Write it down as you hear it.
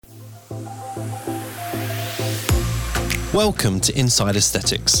Welcome to Inside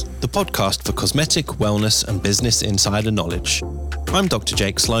Aesthetics, the podcast for cosmetic, wellness and business insider knowledge. I'm Dr.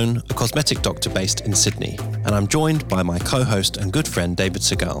 Jake Sloan, a cosmetic doctor based in Sydney, and I'm joined by my co-host and good friend David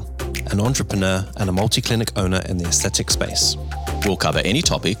Segal, an entrepreneur and a multi-clinic owner in the aesthetic space. We'll cover any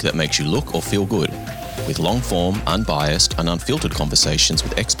topic that makes you look or feel good, with long-form, unbiased and unfiltered conversations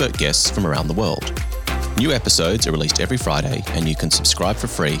with expert guests from around the world. New episodes are released every Friday, and you can subscribe for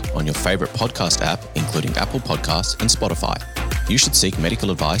free on your favourite podcast app, including Apple Podcasts and Spotify. You should seek medical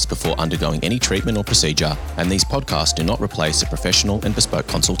advice before undergoing any treatment or procedure, and these podcasts do not replace a professional and bespoke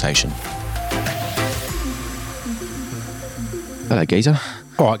consultation. Hello, geezer.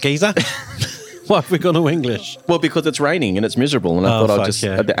 All right, geezer. Why have we gone to English? Well, because it's raining and it's miserable, and I thought I'd just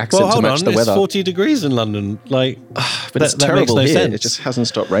add the accent to match the weather. It's 40 degrees in London. But it's terrible here. Sense. It just hasn't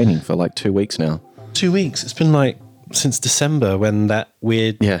stopped raining for like 2 weeks now. 2 weeks. It's been like since December when that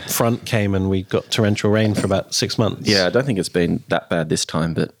weird front came and we got torrential rain for about 6 months. Yeah, I don't think it's been that bad this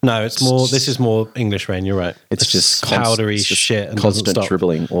time, but no, it's more. This is more English rain. You're right. It's just powdery shit and constant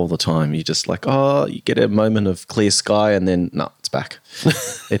dribbling all the time. You just like, you get a moment of clear sky and then no, it's back.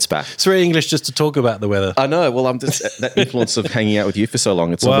 It's back. It's very English just to talk about the weather. I know. Well, I'm just that influence of hanging out with you for so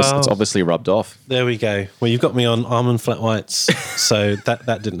long. It's obviously rubbed off. There we go. Well, you've got me on almond flat whites, so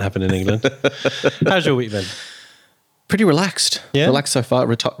that didn't happen in England. How's your week been? Pretty relaxed. Yeah? Relaxed so far.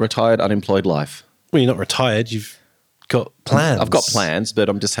 Retired, unemployed life. Well, you're not retired. You've got plans. I've got plans, but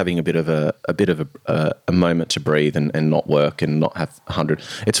I'm just having a bit of a moment to breathe and not work and not have 100.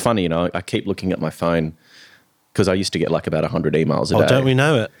 It's funny, I keep looking at my phone because I used to get like about 100 emails a day. Oh, don't we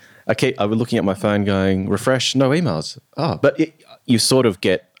know it? I was looking at my phone going, refresh, no emails. But you sort of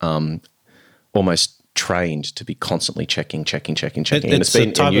get almost trained to be constantly checking. It's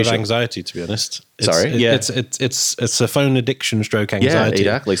a type of anxiety, to be honest. It's a phone addiction stroke anxiety.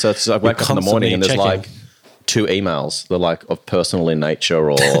 Yeah, exactly. So I wake up in the morning and there's like 2 emails. They're like of personal in nature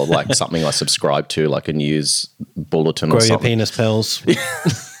or like something I subscribe to, like a news bulletin or something. Grow your penis pills.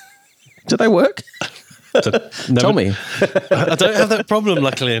 Do they work? Tell me. I don't have that problem,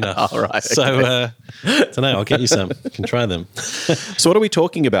 luckily enough. All right. So, I don't know. I'll get you some. You can try them. So what are we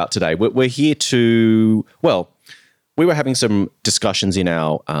talking about today? We're here to, we were having some discussions in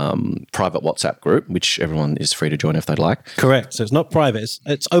our private WhatsApp group, which everyone is free to join if they'd like. Correct. So it's not private.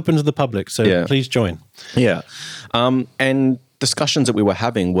 It's open to the public. So please join. Yeah. And discussions that we were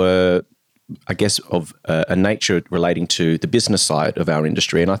having were, I guess, of a nature relating to the business side of our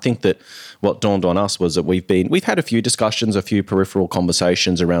industry. And I think that what dawned on us was that we've had a few discussions, a few peripheral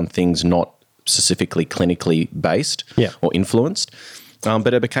conversations around things not specifically clinically based or influenced.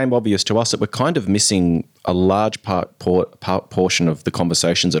 But it became obvious to us that we're kind of missing a large portion of the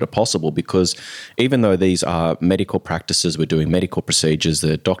conversations that are possible, because even though these are medical practices, we're doing medical procedures,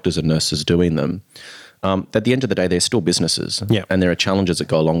 the doctors and nurses doing them, at the end of the day, they're still businesses, and there are challenges that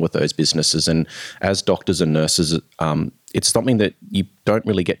go along with those businesses. And as doctors and nurses, it's something that you don't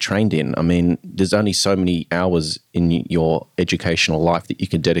really get trained in. I mean, there's only so many hours in your educational life that you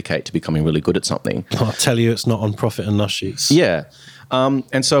can dedicate to becoming really good at something. I'll tell you, it's not on profit and loss sheets. Yeah.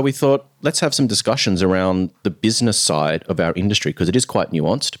 And so we thought, let's have some discussions around the business side of our industry, because it is quite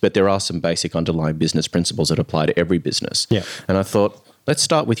nuanced, but there are some basic underlying business principles that apply to every business. Yeah. And I thought, let's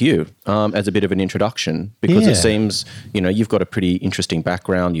start with you as a bit of an introduction, because it seems, you've got a pretty interesting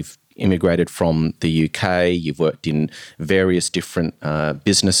background. You've immigrated from the UK. You've worked in various different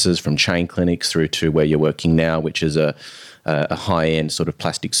businesses, from chain clinics through to where you're working now, which is a high-end sort of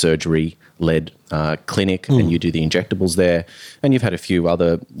plastic surgery-led clinic, and you do the injectables there. And you've had a few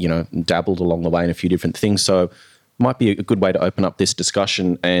other, dabbled along the way in a few different things. So might be a good way to open up this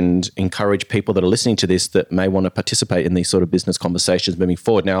discussion and encourage people that are listening to this that may want to participate in these sort of business conversations moving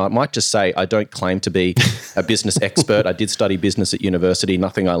forward. Now, I might just say I don't claim to be a business expert. I did study business at university.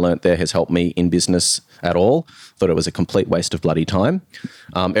 Nothing I learnt there has helped me in business at all. Thought it was a complete waste of bloody time.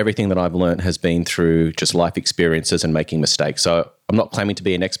 Everything that I've learnt has been through just life experiences and making mistakes. So I'm not claiming to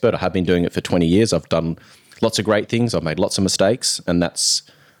be an expert. I have been doing it for 20 years. I've done lots of great things. I've made lots of mistakes, and that's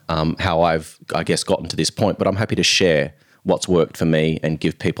how I've, gotten to this point. But I'm happy to share what's worked for me and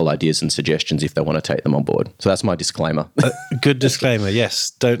give people ideas and suggestions if they want to take them on board. So that's my disclaimer. Good disclaimer, yes.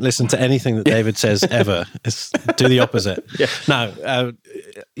 Don't listen to anything that David says ever. Do the opposite. Yeah. Now,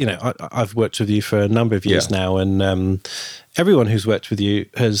 I've worked with you for a number of years now, and everyone who's worked with you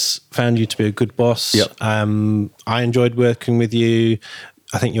has found you to be a good boss. Yep. I enjoyed working with you.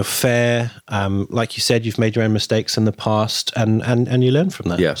 I think you're fair. Like you said, you've made your own mistakes in the past, and you learn from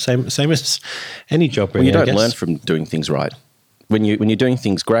that. Yeah. Same as any job. Really, well, you don't learn from doing things right. when you're doing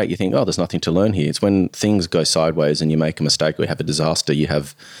things great, you think, oh, there's nothing to learn here. It's when things go sideways and you make a mistake or you have a disaster,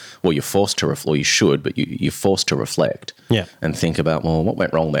 you're forced to reflect, or you should, but you're forced to reflect and think about, well, what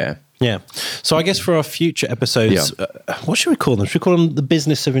went wrong there? Yeah. So I guess for our future episodes, what should we call them? Should we call them the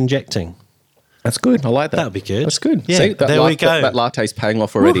business of injecting? That's good. I like that. That'd be good. That's good. Yeah, see, there we go. That latte's paying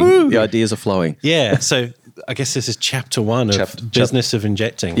off already. Woohoo! The ideas are flowing. Yeah. So I guess this is chapter 1 of business of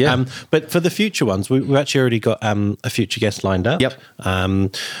injecting. Yeah. But for the future ones, we've actually already got a future guest lined up. Yep.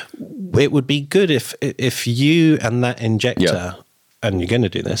 It would be good if you and that injector, and you're going to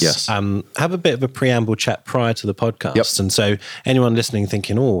do this, have a bit of a preamble chat prior to the podcast. Yep. And so anyone listening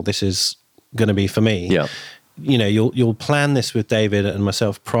thinking, oh, this is going to be for me. Yeah. You know, you'll plan this with David and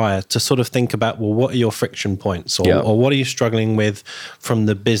myself prior to sort of think about, well, what are your friction points, or what are you struggling with from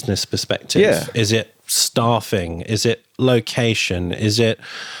the business perspective? Yeah. Is it staffing? Is it location? Is it,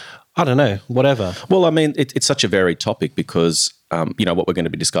 I don't know, whatever? Well, I mean, it's such a varied topic because, what we're going to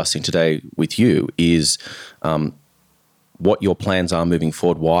be discussing today with you is what your plans are moving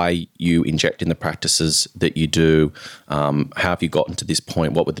forward, why you inject in the practices that you do, how have you gotten to this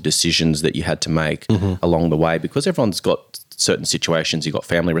point, what were the decisions that you had to make along the way, because everyone's got certain situations. You've got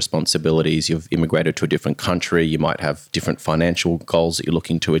family responsibilities, you've immigrated to a different country, you might have different financial goals that you're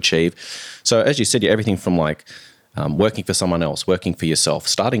looking to achieve. So as you said, everything from like working for someone else, working for yourself,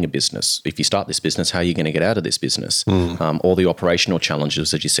 starting a business. If you start this business, how are you going to get out of this business? All the operational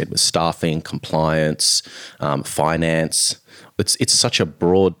challenges, as you said, with staffing, compliance, finance. It's such a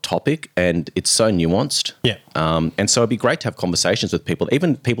broad topic and it's so nuanced. Yeah. And so it'd be great to have conversations with people,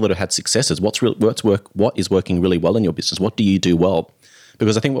 even people that have had successes. What is working really well in your business? What do you do well?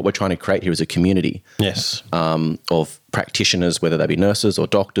 Because I think what we're trying to create here is a community of practitioners, whether they be nurses or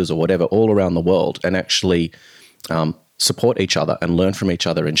doctors or whatever, all around the world, and actually support each other and learn from each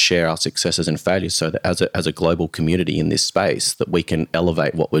other and share our successes and failures, so that as a global community in this space, that we can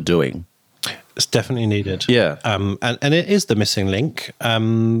elevate what we're doing. It's definitely needed. Yeah. And it is the missing link.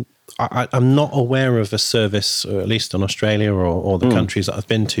 I'm not aware of a service, or at least in Australia or the countries that I've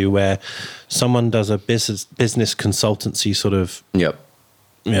been to, where someone does a business consultancy sort of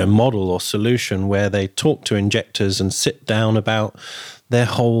model or solution where they talk to injectors and sit down about their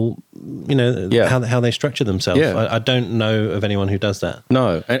whole, how they structure themselves. Yeah. I don't know of anyone who does that.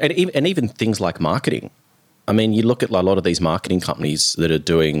 No, and even things like marketing. I mean, you look at a lot of these marketing companies that are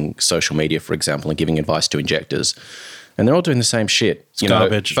doing social media, for example, and giving advice to injectors, and they're all doing the same shit. It's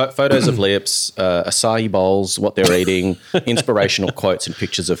garbage. Photos of lips, acai bowls, what they're eating, inspirational quotes and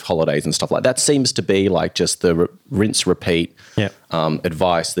pictures of holidays and stuff like that. Seems to be like just the rinse, repeat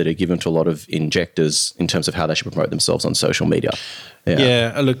advice that are given to a lot of injectors in terms of how they should promote themselves on social media.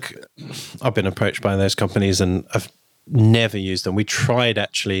 Yeah, look, I've been approached by those companies and I've never used them. We tried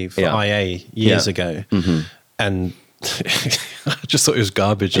actually for IA years ago, and I just thought it was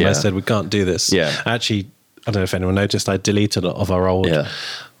garbage, and I said, we can't do this. Actually, I don't know if anyone noticed, I deleted a lot of our old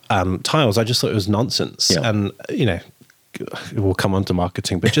tiles. I just thought it was nonsense. And, we'll come on to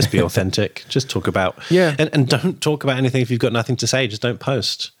marketing, but just be authentic. Just talk about, and don't talk about anything if you've got nothing to say. Just don't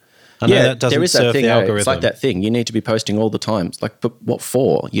post. I know that doesn't serve the algorithm. It's like that thing. You need to be posting all the time. It's like, but what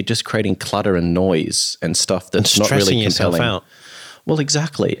for? You're just creating clutter and noise and stuff that's not really compelling. Yourself out. Well,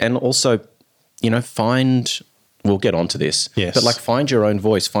 exactly. And also, we'll get onto this. Yes. But find your own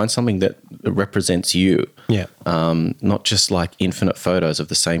voice. Find something that represents you. Yeah. Not just like infinite photos of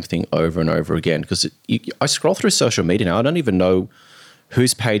the same thing over and over again. Because I scroll through social media now. I don't even know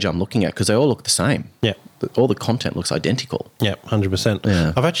whose page I'm looking at because they all look the same. Yeah. All the content looks identical. Yeah, 100%.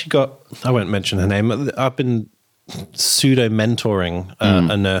 Yeah. I've actually got, I won't mention her name, I've been pseudo-mentoring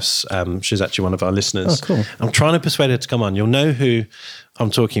a nurse. She's actually one of our listeners. Oh, cool. I'm trying to persuade her to come on. You'll know who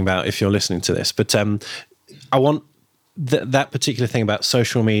I'm talking about if you're listening to this. But I want that particular thing about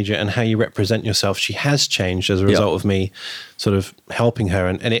social media and how you represent yourself. She has changed as a result of me sort of helping her,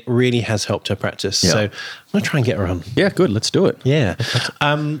 and it really has helped her practice. So I'm going to try and get her on. Yeah, good. Let's do it. Yeah.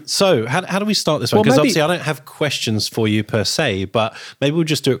 So how do we start this one? Because obviously I don't have questions for you per se, but maybe we'll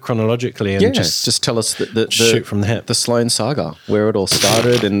just do it chronologically and just tell us the shoot from the hip. The Sloan saga, where it all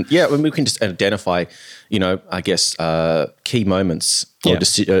started. And we can just identify, I guess, key moments or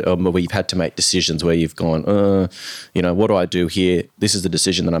where you've had to make decisions where you've gone, what do I do here? This is the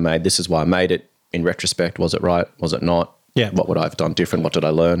decision that I made. This is why I made it. In retrospect, was it right? Was it not? Yeah. What would I have done different? What did I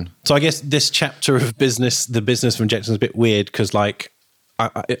learn? So I guess this chapter of the business of injection is a bit weird because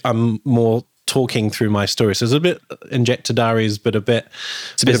I'm more talking through my story. So it's a bit Injector Diaries, but a bit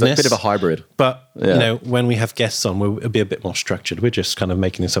business. A bit of a hybrid. But, when we have guests on, we'll be a bit more structured. We're just kind of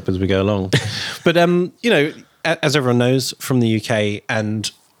making this up as we go along. But, as everyone knows from the UK, and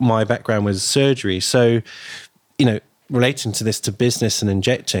my background was surgery. So, relating to this to business and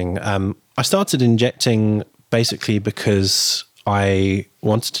injecting, I started injecting basically because I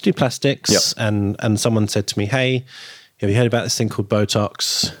wanted to do plastics, and someone said to me, hey, have you heard about this thing called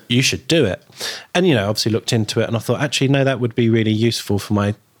Botox? You should do it. And, obviously looked into it, and I thought, actually, no, that would be really useful for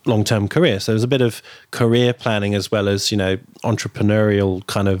my long-term career. So there's a bit of career planning as well as, entrepreneurial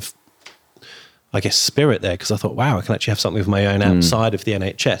kind of, I guess, spirit there, because I thought, wow, I can actually have something of my own outside of the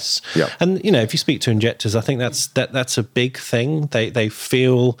NHS. Yeah. And, if you speak to injectors, I think that's a big thing. They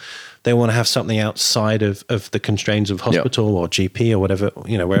feel they want to have something outside of the constraints of hospital or GP or whatever,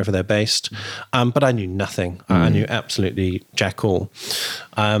 wherever they're based. But I knew nothing. I knew absolutely jack all.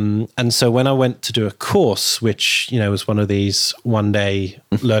 And so when I went to do a course, which, was one of these one day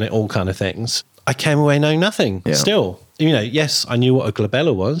learn it all kind of things, I came away knowing nothing still. Yes, I knew what a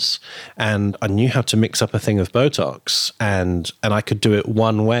glabella was, and I knew how to mix up a thing of Botox, and I could do it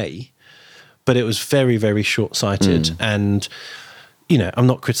one way, but it was very, very short-sighted. And, I'm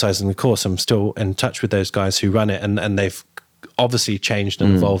not criticizing the course. I'm still in touch with those guys who run it, and they've obviously changed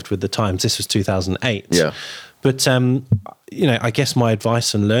and evolved with the times. This was 2008. Yeah. But, I guess my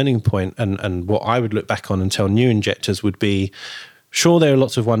advice and learning point and what I would look back on and tell new injectors would be, sure, there are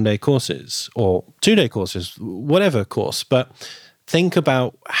lots of one-day courses or two-day courses, whatever course, but think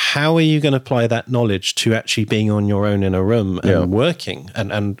about how are you going to apply that knowledge to actually being on your own in a room and working,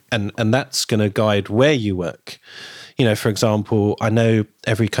 and that's going to guide where you work. For example, I know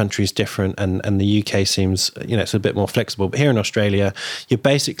every country is different, and the UK seems, it's a bit more flexible, but here in Australia, you're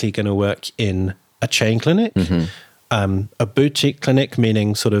basically going to work in a chain clinic, a boutique clinic,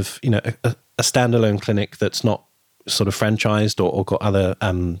 meaning sort of, a standalone clinic that's not sort of franchised or got other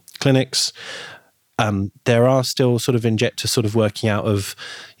clinics. There are still sort of injectors sort of working out of,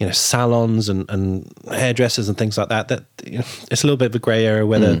 salons and hairdressers and things like that. That it's a little bit of a grey area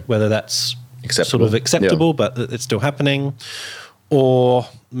whether that's sort of acceptable, but it's still happening. Or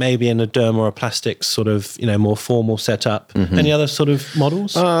maybe in a derm or a plastics sort of, more formal setup. Any other sort of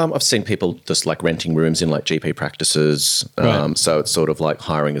models? I've seen people just like renting rooms in like GP practices. Right. So it's sort of like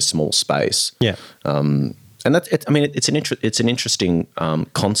hiring a small space. Yeah. And that's it. I mean, it's an interesting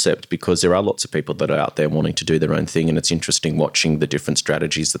concept, because there are lots of people that are out there wanting to do their own thing, and it's interesting watching the different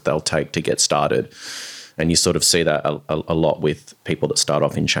strategies that they'll take to get started. And you sort of see that a lot with people that start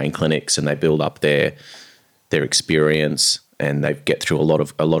off in chain clinics, and they build up their experience, and they get through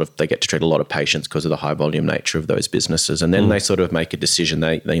they get to treat a lot of patients because of the high volume nature of those businesses, and then they sort of make a decision.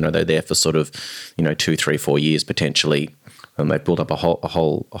 They're there for sort of 2, 3, 4 years potentially. And they've built up a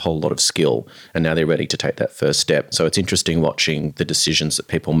whole lot of skill, and now they're ready to take that first step. So it's interesting watching the decisions that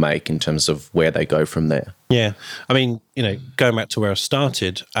people make in terms of where they go from there. Yeah. I mean, going back to where I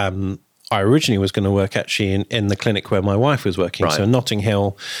started, I originally was going to work actually in the clinic where my wife was working. Right. So Notting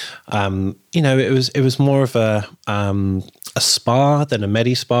Hill, it was more of a spa than a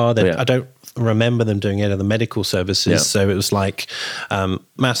medi spa. I don't remember them doing any of the medical services. So it was like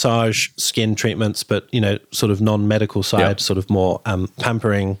massage, skin treatments, but, sort of non-medical side, sort of more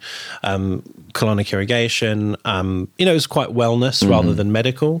pampering, colonic irrigation. It was quite wellness rather than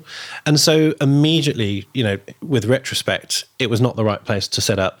medical. And so immediately, with retrospect, it was not the right place to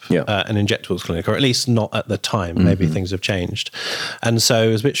set up an injectables clinic, or at least not at the time. Maybe things have changed. And so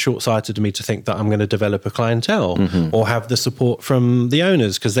it was a bit short-sighted to me to think that I'm going to develop a clientele or have the support from the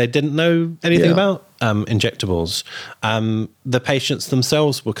owners, because they didn't know anything about injectables. The patients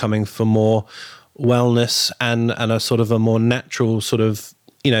themselves were coming for more wellness and a sort of a more natural sort of,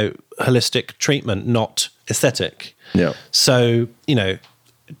 holistic treatment, not aesthetic. Yeah. So,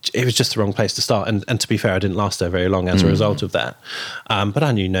 it was just the wrong place to start. And to be fair, I didn't last there very long as a result of that. But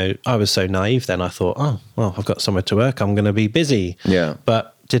I was so naive then. I thought, oh, well, I've got somewhere to work. I'm going to be busy. Yeah.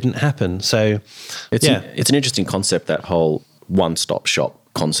 But didn't happen. So it's an interesting concept, that whole one-stop shop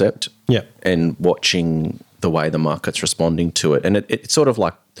concept. Yeah. And watching the way the market's responding to it. And it's sort of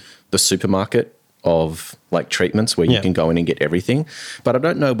like the supermarket of like treatments where you can go in and get everything. But I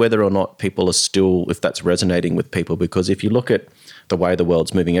don't know whether or not people are still, if that's resonating with people, because if you look at the way the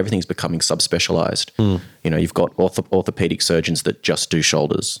world's moving, everything's becoming subspecialized. You've got orthopedic surgeons that just do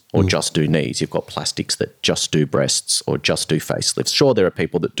shoulders or just do knees. You've got plastics that just do breasts or just do facelifts. Sure, there are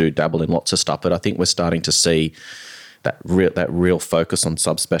people that do dabble in lots of stuff, but I think we're starting to see that real focus on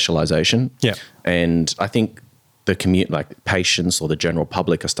subspecialization. Yeah. And I think the community, like patients or the general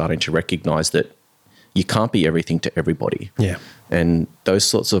public, are starting to recognize that you can't be everything to everybody. Yeah. And those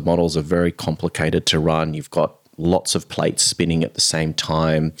sorts of models are very complicated to run. You've got lots of plates spinning at the same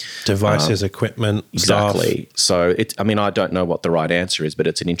time. Devices, equipment, exactly. staff. So I don't know what the right answer is, but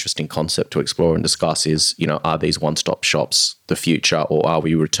it's an interesting concept to explore and discuss is, are these one-stop shops the future, or are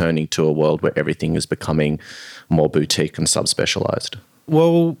we returning to a world where everything is becoming more boutique and subspecialized?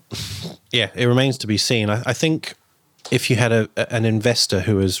 Well, yeah, it remains to be seen. I think if you had an investor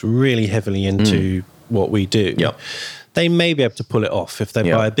who was really heavily into what we do, they may be able to pull it off if they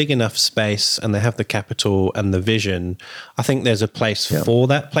buy a big enough space and they have the capital and the vision. I think there's a place for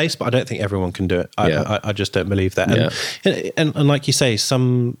that place, but I don't think everyone can do it. I just don't believe that. And like you say,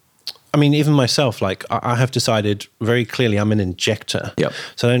 even myself, like I have decided very clearly I'm an injector.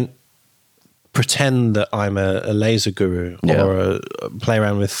 So I don't pretend that I'm a laser guru or play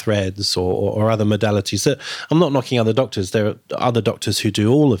around with threads or other modalities. That I'm not knocking other doctors. There are other doctors who do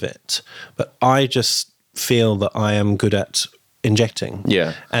all of it, but I just feel that I am good at injecting.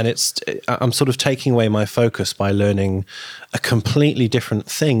 And I'm sort of taking away my focus by learning a completely different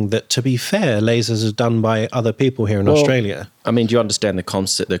thing that, to be fair, lasers are done by other people here in Australia. Do you understand the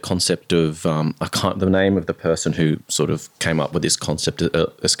concept of, the name of the person who sort of came up with this concept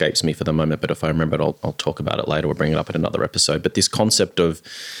escapes me for the moment, but if I remember it, I'll talk about it later or bring it up in another episode. But this concept of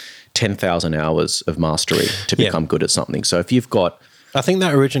 10,000 hours of mastery to become good at something. So if you've got... I think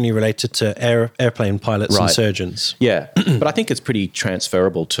that originally related to airplane pilots and surgeons. But I think it's pretty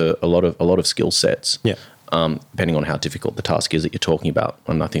transferable to a lot of skill sets. Depending on how difficult the task is that you're talking about.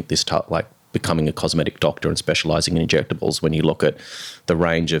 And I think this like becoming a cosmetic doctor and specializing in injectables, when you look at the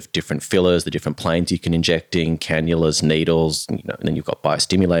range of different fillers, the different planes you can inject in, cannulas, needles, and then you've got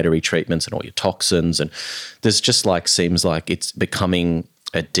biostimulatory treatments and all your toxins, and there's just seems like it's becoming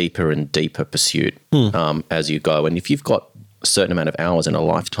a deeper and deeper pursuit as you go. And if you've got a certain amount of hours in a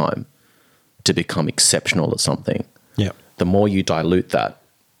lifetime to become exceptional at something, the more you dilute that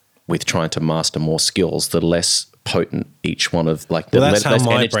with trying to master more skills, the less potent each one of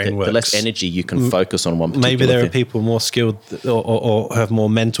the less energy you can focus on one particular Maybe there thing. are people more skilled or have more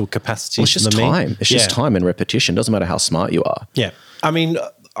mental capacity. It's just time. It's just time and repetition. Doesn't matter how smart you are.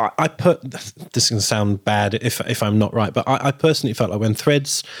 I put, this can sound bad if I'm not right, but I personally felt like when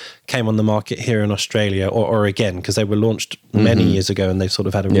threads came on the market here in Australia, or again, because they were launched many years ago and they sort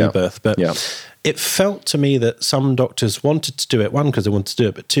of had a rebirth, but it felt to me that some doctors wanted to do it, one, because they wanted to do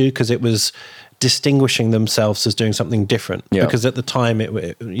it, but two, because it was distinguishing themselves as doing something different. Because at the time,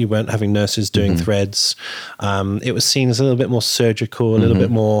 you weren't having nurses doing threads. It was seen as a little bit more surgical, a little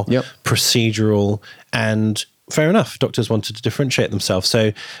bit more procedural, and fair enough, doctors wanted to differentiate themselves.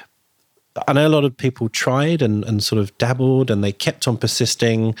 So I know a lot of people tried and sort of dabbled, and they kept on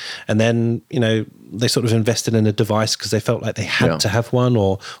persisting, and then they sort of invested in a device because they felt like they had to have one,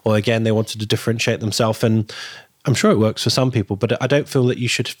 or again they wanted to differentiate themselves. And I'm sure it works for some people, but I don't feel that you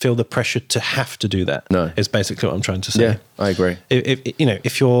should feel the pressure to have to do that. No, is basically what I'm trying to say. Yeah, I agree.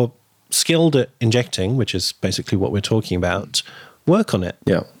 If you're skilled at injecting, which is basically what we're talking about, work on it.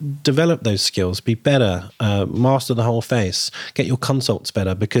 Develop those skills, be better, master the whole face, get your consults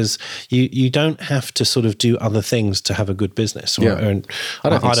better, because you don't have to sort of do other things to have a good business. I don't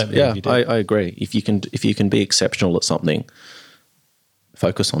believe you do. I agree. If you can be exceptional at something,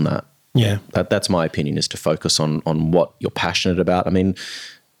 focus on that. That's my opinion, is to focus on what you're passionate about. I mean,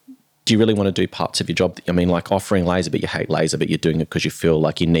 do you really want to do parts of your job? I mean, like offering laser, but you hate laser, but you're doing it because you feel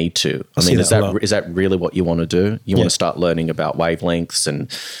like you need to. I mean, is that really what you want to do? You want to start learning about wavelengths and,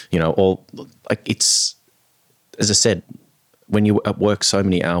 it's, as I said, when you work so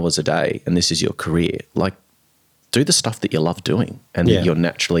many hours a day and this is your career, do the stuff that you love doing and that you're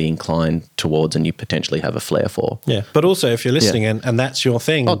naturally inclined towards and you potentially have a flair for. But also if you're listening and that's your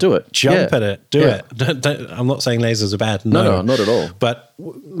thing, do it. Jump at it. Do it. I'm not saying lasers are bad. No, not at all. But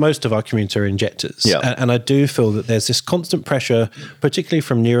most of our community are injectors. And I do feel that there's this constant pressure, particularly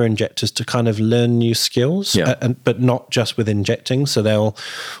from neuroinjectors, to kind of learn new skills, but not just with injecting. So they'll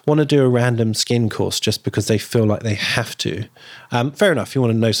want to do a random skin course just because they feel like they have to. Fair enough. You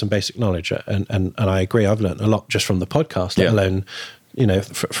want to know some basic knowledge. And I agree. I've learned a lot just from the podcast, let alone,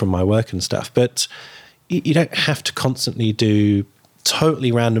 from my work and stuff. But you don't have to constantly do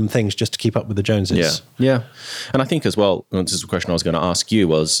totally random things just to keep up with the Joneses. And I think as well, this is a question I was going to ask you,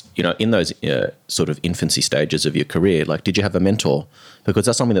 was, in those sort of infancy stages of your career, did you have a mentor? Because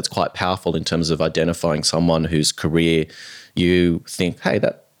that's something that's quite powerful in terms of identifying someone whose career you think, hey,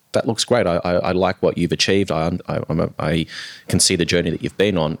 that looks great. I like what you've achieved. I can see the journey that you've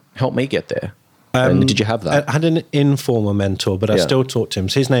been on. Help me get there. And did you have that? I had an informal mentor, but I still talked to him.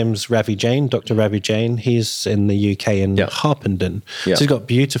 So his name's Ravi Jain, Dr. Ravi Jain. He's in the UK in Harpenden. So he's got a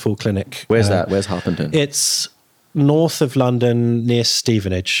beautiful clinic. Where's that? Where's Harpenden? It's north of London near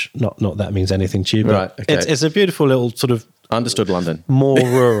Stevenage. Not that means anything to you, but right, okay. it's a beautiful little sort of understood London. More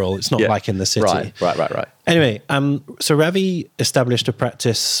rural. It's not like in the city. Right. Anyway, so Ravi established a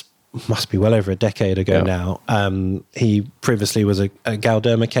practice, must be well over a decade ago now. He previously was a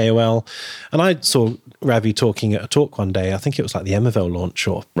Galderma KOL, and I saw Ravi talking at a talk one day. I think it was like the Emevel launch,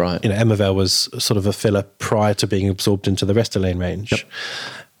 or Emevel was sort of a filler prior to being absorbed into the Restylane range. Yep.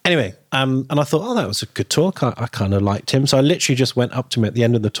 Anyway, and I thought, that was a good talk. I kind of liked him. So I literally just went up to him at the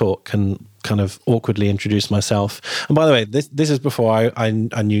end of the talk and kind of awkwardly introduced myself. And by the way, this is before I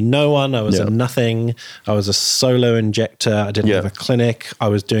knew no one. I was a nothing. I was a solo injector. I didn't have a clinic. I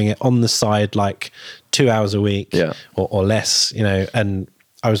was doing it on the side, like 2 hours a week or less, and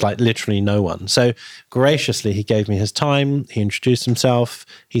I was like literally no one. So graciously, he gave me his time. He introduced himself.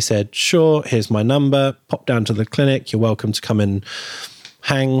 He said, sure, here's my number. Pop down to the clinic. You're welcome to come in,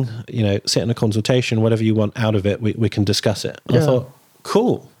 hang, sit in a consultation, whatever you want out of it, we can discuss it. And I thought,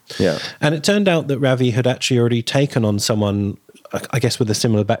 cool. Yeah. And it turned out that Ravi had actually already taken on someone, I guess, with a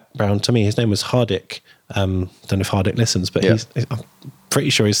similar background to me. His name was Hardik. Don't know if Hardik listens, but I'm pretty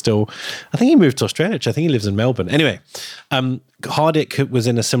sure he's still, I think he moved to Australia. I think he lives in Melbourne. Anyway, Hardik was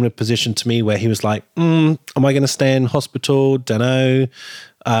in a similar position to me where he was like, am I going to stay in hospital? Don't know.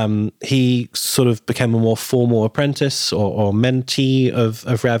 He sort of became a more formal apprentice or mentee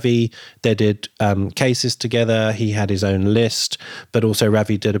of Ravi. They did cases together. He had his own list, but also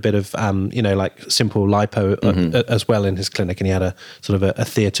Ravi did a bit of, like simple lipo as well in his clinic, and he had a sort of a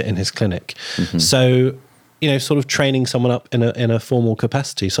theatre in his clinic. Mm-hmm. So, sort of training someone up in a formal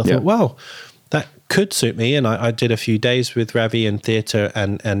capacity. So I thought, well, that could suit me. And I did a few days with Ravi in theatre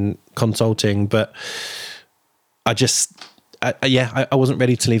and consulting, but I just... I wasn't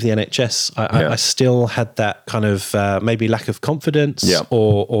ready to leave the NHS. I still had that kind of maybe lack of confidence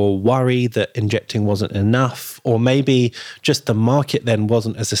or worry that injecting wasn't enough, or maybe just the market then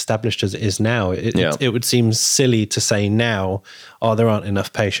wasn't as established as it is now. It would seem silly to say now, there aren't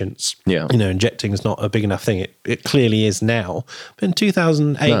enough patients. Yeah. Injecting is not a big enough thing. It clearly is now. But in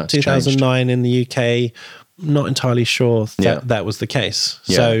 2008, 2009 in the UK, not entirely sure that was the case.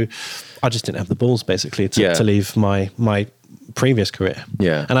 Yeah. So I just didn't have the balls basically to leave my previous career.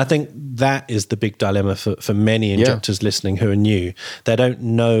 Yeah. And I think that is the big dilemma for many injectors listening who are new. They don't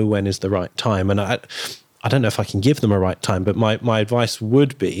know when is the right time. And I don't know if I can give them a right time, but my advice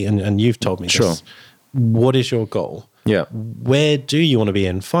would be, and you've told me this, what is your goal? Yeah. Where do you want to be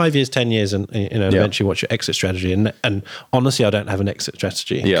in 5 years, 10 years, and eventually what's your exit strategy? And honestly, I don't have an exit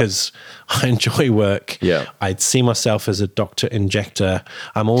strategy because I enjoy work. Yeah. I'd see myself as a doctor injector.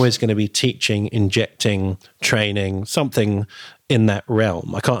 I'm always going to be teaching, injecting, training, something in that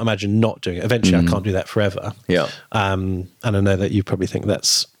realm. I can't imagine not doing it. Eventually, I can't do that forever. Yeah. And I know that you probably think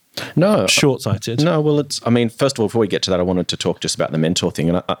that's short-sighted. No, well, first of all, before we get to that, I wanted to talk just about the mentor thing.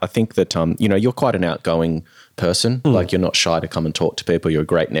 And I think that, you're quite an outgoing person. Like, you're not shy to come and talk to people. You're a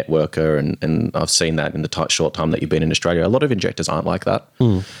great networker. And I've seen that in the short time that you've been in Australia. A lot of injectors aren't like that.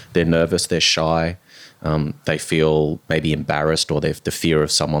 They're nervous. They're shy. They feel maybe embarrassed, or they have the fear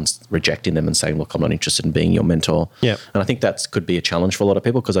of someone's rejecting them and saying, look, I'm not interested in being your mentor. Yeah. And I think that could be a challenge for a lot of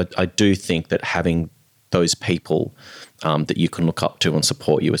people, because I do think that having those people that you can look up to and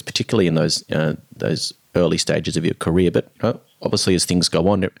support you, is particularly in those early stages of your career. But obviously, as things go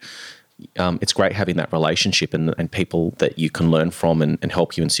on, it's great having that relationship and people that you can learn from and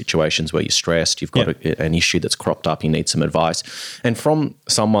help you in situations where you're stressed, you've got an issue that's cropped up, you need some advice. And from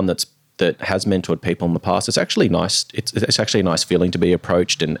someone that has mentored people in the past, it's actually nice. It's actually a nice feeling to be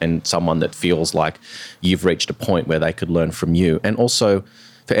approached and someone that feels like you've reached a point where they could learn from you. And also,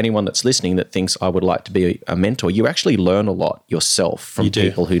 for anyone that's listening that thinks I would like to be a mentor, you actually learn a lot yourself from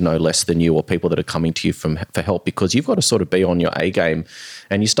people who know less than you, or people that are coming to you for help, because you've got to sort of be on your A game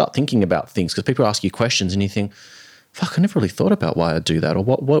and you start thinking about things, because people ask you questions and you think, fuck, I never really thought about why I do that, or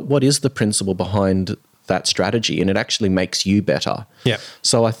what is the principle behind that strategy, and it actually makes you better. Yeah.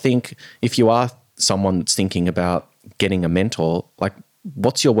 So I think if you are someone that's thinking about getting a mentor, like,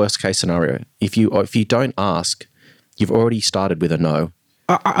 what's your worst case scenario? If you don't ask, you've already started with a no.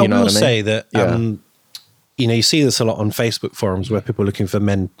 I will say that, you see this a lot on Facebook forums where people are looking for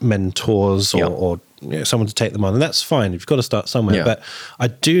mentors or someone to take them on, and that's fine. You've got to start somewhere. Yeah. But I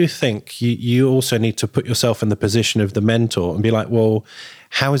do think you also need to put yourself in the position of the mentor and be like, well,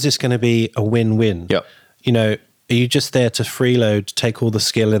 how is this going to be a win-win? Yeah. Are you just there to freeload, take all the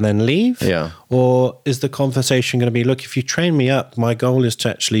skill and then leave? Yeah. Or is the conversation going to be, look, if you train me up, my goal is to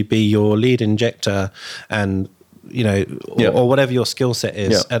actually be your lead injector and or whatever your skill set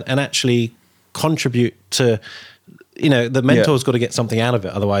is, and actually contribute to the mentor's got to get something out of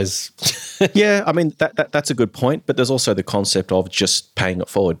it. Otherwise. Yeah. I mean, that's a good point. But there's also the concept of just paying it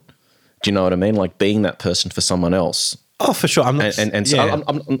forward. Do you know what I mean? Like being that person for someone else. Oh, for sure.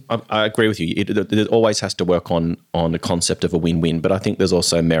 I agree with you. It always has to work on the concept of a win-win, but I think there's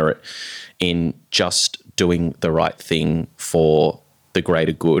also merit in just doing the right thing for the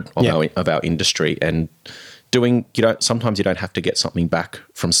greater good of our industry, and doing. Sometimes you don't have to get something back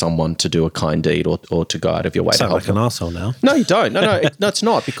from someone to do a kind deed or to go out of your way to help. Sound like an arsehole now. No, you don't. No, it's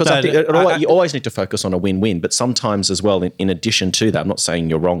not, because I think you always need to focus on a win-win. But sometimes as well, in addition to that, I'm not saying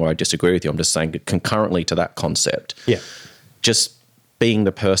you're wrong or I disagree with you. I'm just saying concurrently to that concept, just being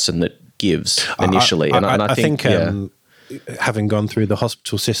the person that gives initially. I think having gone through the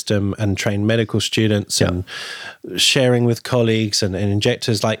hospital system and trained medical students and sharing with colleagues and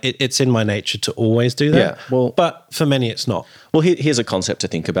injectors, like it's in my nature to always do that. Yeah, well, but for many, it's not. Well, here's a concept to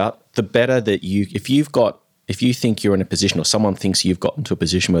think about. The better that if you think you're in a position, or someone thinks you've gotten to a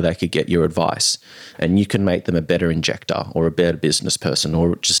position where they could get your advice and you can make them a better injector or a better business person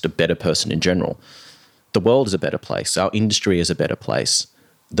or just a better person in general, the world is a better place. Our industry is a better place.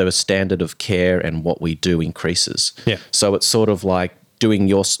 The standard of care and what we do increases. Yeah. So it's sort of like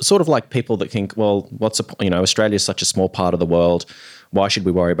sort of like people that think, well, Australia is such a small part of the world. Why should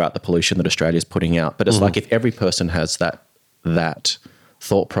we worry about the pollution that Australia is putting out? But it's like if every person has that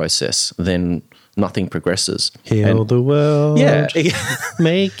thought process, then nothing progresses. Heal the world. Yeah.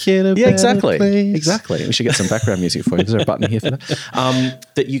 Make it a better place. Exactly. We should get some background music for you. Is there a button here for that?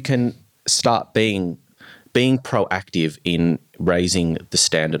 That you can start being proactive in raising the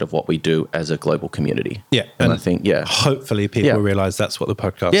standard of what we do as a global community. Yeah. And I think, hopefully people realize that's what the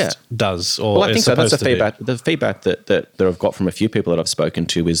podcast does, or I think so. That's the feedback. The feedback that I've got from a few people that I've spoken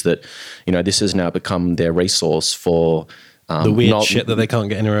to is that, this has now become their resource for the weird shit that they can't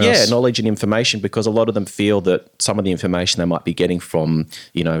get anywhere else. Yeah, knowledge and information, because a lot of them feel that some of the information they might be getting from,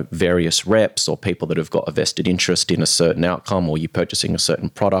 various reps or people that have got a vested interest in a certain outcome, or you purchasing a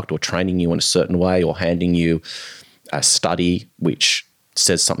certain product, or training you in a certain way, or handing you a study which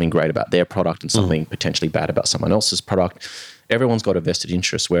says something great about their product and something potentially bad about someone else's product. Everyone's got a vested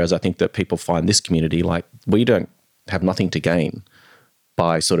interest, whereas I think that people find this community, like, we don't have nothing to gain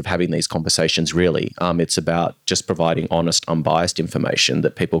by sort of having these conversations, really. It's about just providing honest, unbiased information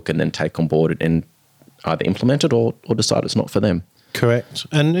that people can then take on board and either implement it or decide it's not for them. Correct.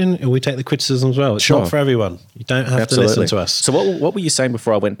 And we take the criticism as well. It's not for everyone. You don't have to listen to us. So what were you saying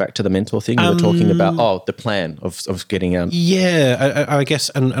before I went back to the mentor thing? You were talking about, the plan of getting out. Yeah, I guess,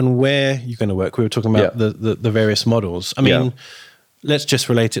 and where you're going to work. We were talking about the various models. I mean, let's just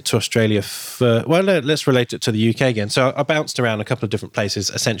relate it to Australia. Let's relate it to the UK again. So I bounced around a couple of different places,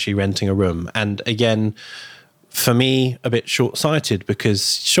 essentially renting a room. And again, for me, a bit short-sighted,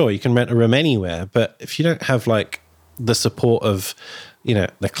 because sure, you can rent a room anywhere, but if you don't have the support of,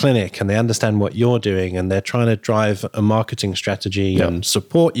 the clinic, and they understand what you're doing, and they're trying to drive a marketing strategy and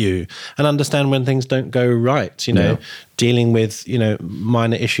support you and understand when things don't go right, dealing with,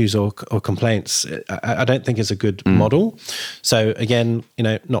 minor issues or complaints, I don't think is a good model. So again,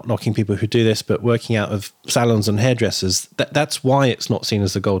 not knocking people who do this, but working out of salons and hairdressers, that's why it's not seen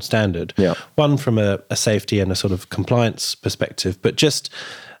as the gold standard. Yeah. One, from a safety and a sort of compliance perspective, but just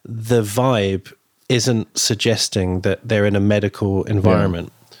the vibe isn't suggesting that they're in a medical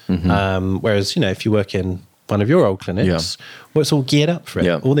environment. Whereas, if you work in one of your old clinics, well, it's all geared up for it.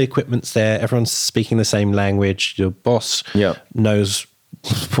 Yeah. All the equipment's there. Everyone's speaking the same language. Your boss knows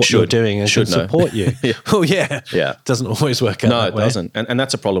what you're doing and should support you. Oh, yeah. It doesn't always work out that way. No, it doesn't. And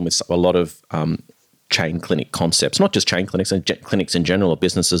that's a problem with a lot of chain clinic concepts, not just chain clinics, and clinics in general, or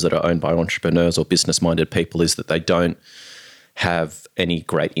businesses that are owned by entrepreneurs or business-minded people, is that they don't have any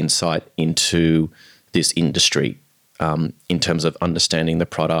great insight into this industry in terms of understanding the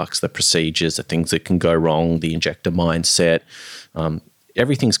products, the procedures, the things that can go wrong, the injector mindset.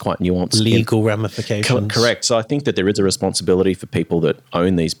 Everything's quite nuanced. Legal ramifications. Correct. So I think that there is a responsibility for people that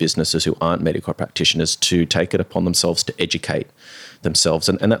own these businesses who aren't medical practitioners to take it upon themselves to educate themselves.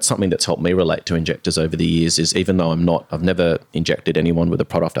 And that's something that's helped me relate to injectors over the years, is even though I've never injected anyone with a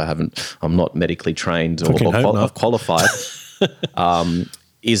product, I'm not medically trained or qualified.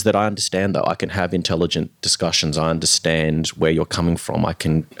 Is that I understand, though. I can have intelligent discussions. I understand where you're coming from. I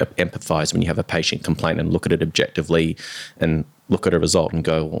can empathize when you have a patient complaint and look at it objectively and look at a result and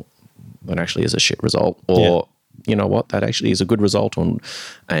go, well, that actually is a shit result. Or, you know what, that actually is a good result,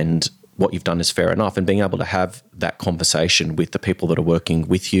 and what you've done is fair enough. And being able to have that conversation with the people that are working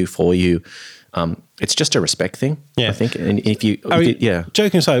with you, for you, it's just a respect thing, I think. And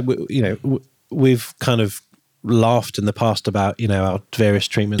joking aside, we've kind of laughed in the past about, our various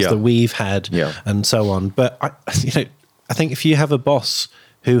treatments that we've had and so on. But I think if you have a boss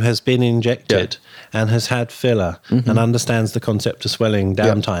who has been injected and has had filler and understands the concept of swelling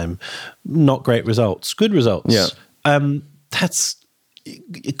downtime, not great results, good results.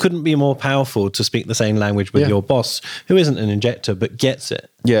 It couldn't be more powerful to speak the same language with your boss who isn't an injector but gets it.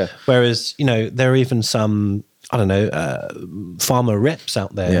 Yeah. Whereas, there are even some, pharma reps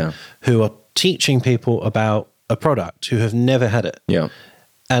out there who are teaching people about a product who have never had it. Yeah.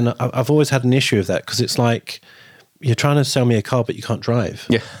 And I've always had an issue with that, because it's like, you're trying to sell me a car, but you can't drive.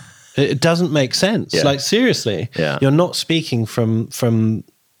 Yeah. It doesn't make sense. Yeah. Like, seriously, you're not speaking from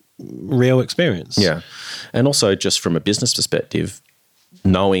real experience. Yeah. And also, just from a business perspective,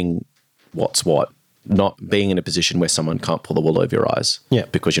 knowing what's what, not being in a position where someone can't pull the wool over your eyes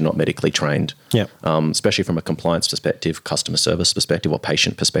because you're not medically trained. Yeah. Especially from a compliance perspective, customer service perspective, or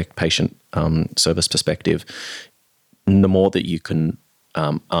patient service perspective, the more that you can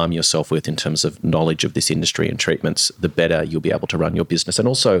arm yourself with in terms of knowledge of this industry and treatments, the better you'll be able to run your business, and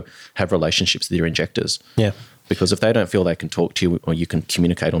also have relationships with your injectors. Yeah. Because if they don't feel they can talk to you or you can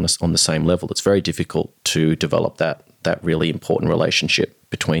communicate on the same level, it's very difficult to develop that really important relationship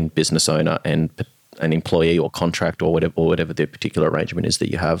between business owner and an employee or contract or whatever the particular arrangement is that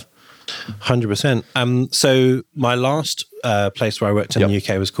you have. 100%. So my last place where I worked in the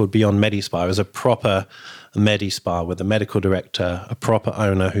UK was called Beyond Medispa. It was a proper Medispa with a medical director, a proper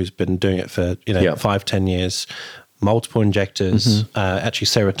owner who's been doing it for 5-10 years, multiple injectors. Actually,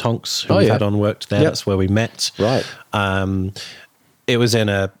 Sarah Tonks, who we've had on, worked there. That's where we met. Right. It was in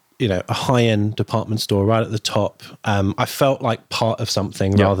a high-end department store right at the top. I felt like part of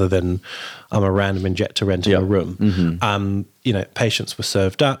something rather than I'm a random injector renting a room. Patients were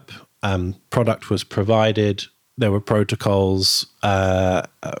served up. Product was provided. There were protocols,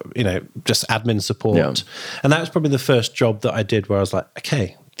 just admin support. Yeah. And that was probably the first job that I did where I was like,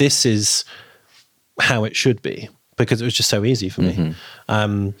 okay, this is how it should be, because it was just so easy for me.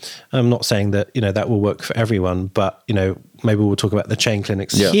 I'm not saying that, that will work for everyone, but, maybe we'll talk about the chain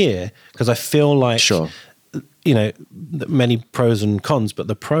clinics here, because I feel like, many pros and cons, but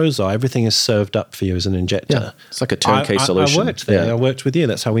the pros are everything is served up for you as an injector. Yeah. It's like a turnkey solution. I worked there. I worked with you.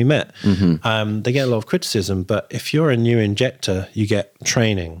 That's how we met. They get a lot of criticism, but if you're a new injector, you get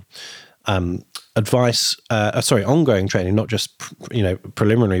training, advice, ongoing training, not just,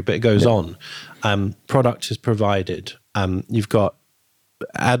 preliminary, but it goes on. Product is provided. You've got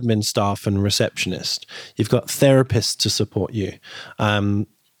admin staff and receptionist. You've got therapists to support you.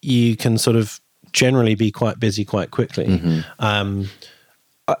 You can sort of generally be quite busy quite quickly. I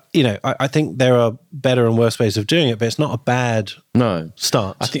think there are better and worse ways of doing it, but it's not a bad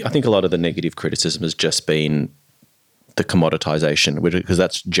start. I think a lot of the negative criticism has just been the commoditization, because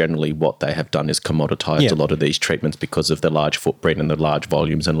that's generally what they have done, is commoditized a lot of these treatments because of the large footprint and the large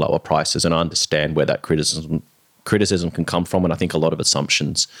volumes and lower prices. And I understand where that criticism can come from, and I think a lot of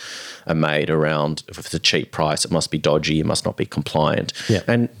assumptions are made around, if it's a cheap price, it must be dodgy, it must not be compliant.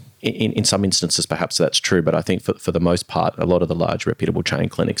 And in some instances, perhaps that's true, but I think for the most part, a lot of the large reputable chain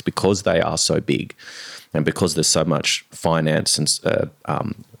clinics, because they are so big and because there's so much finance and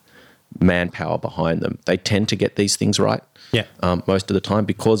manpower behind them, they tend to get these things right. Most of the time,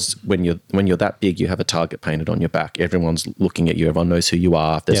 because when you're that big, you have a target painted on your back. Everyone's looking at you. Everyone knows who you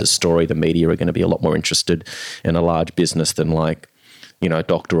are. If there's a story, the media are going to be a lot more interested in a large business than like,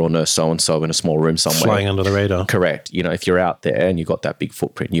 doctor or nurse so-and-so in a small room somewhere. Flying under the radar. Correct. If you're out there and you've got that big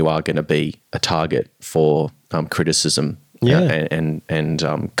footprint, you are going to be a target for criticism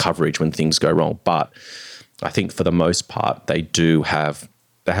and coverage when things go wrong. But I think for the most part, they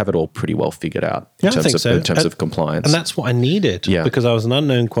have it all pretty well figured out in terms of compliance. And that's what I needed, because I was an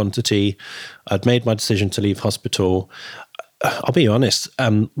unknown quantity. I'd made my decision to leave hospital. I'll be honest,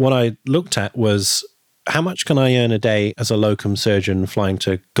 what I looked at was, how much can I earn a day as a locum surgeon flying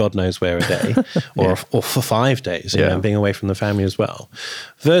to God knows where a day or for 5 days, and being away from the family as well,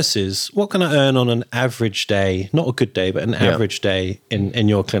 versus what can I earn on an average day, not a good day, but an average day in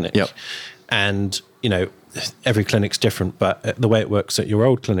your clinic. And, every clinic's different, but the way it works at your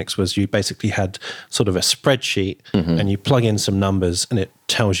old clinics was you basically had sort of a spreadsheet and you plug in some numbers and it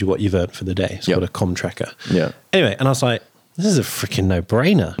tells you what you've earned for the day. It's called a com tracker. Anyway, and I was like, this is a freaking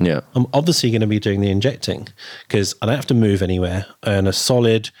no-brainer. I'm obviously going to be doing the injecting because I don't have to move anywhere, earn a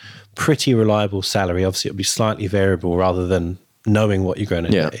solid, pretty reliable salary. Obviously, it'll be slightly variable rather than knowing what you're going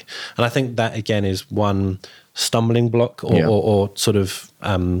to do. And I think that, again, is one stumbling block or sort of,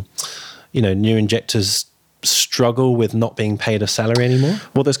 new injectors struggle with not being paid a salary anymore.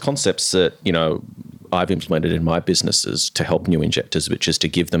 Well, there's concepts that, I've implemented in my businesses to help new injectors, which is to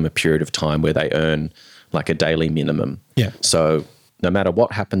give them a period of time where they earn like a daily minimum. Yeah. So no matter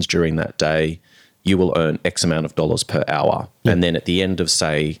what happens during that day, you will earn X amount of dollars per hour. Yeah. And then at the end of,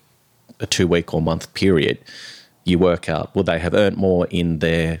 say, a 2-week or month period, you work out, will they have earned more in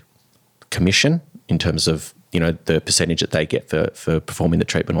their commission in terms of, the percentage that they get for performing the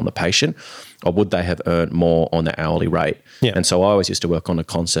treatment on the patient, or would they have earned more on the hourly rate? Yeah. And so I always used to work on a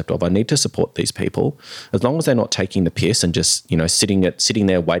concept of, I need to support these people. As long as they're not taking the piss and just, sitting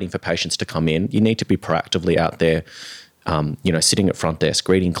there waiting for patients to come in, you need to be proactively out there, sitting at front desk,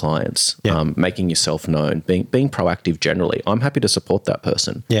 greeting clients, making yourself known, being proactive generally. I'm happy to support that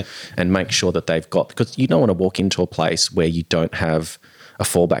person and make sure that they've got, because you don't want to walk into a place where you don't have a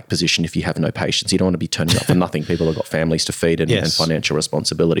fallback position if you have no patients. You don't want to be turning up for nothing. People have got families to feed and financial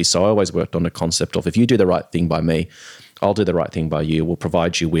responsibility. So I always worked on the concept of, if you do the right thing by me, I'll do the right thing by you. We'll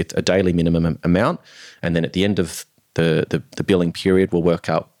provide you with a daily minimum amount. And then at the end of the billing period, we'll work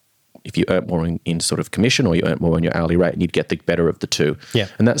out if you earn more in sort of commission or you earn more in your hourly rate, and you'd get the better of the two. Yeah.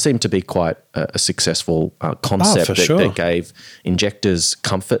 And that seemed to be quite a successful concept that gave injectors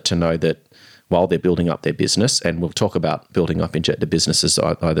comfort to know that while they're building up their business, and we'll talk about building up injector businesses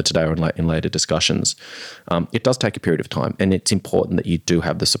either today or in later discussions, it does take a period of time, and it's important that you do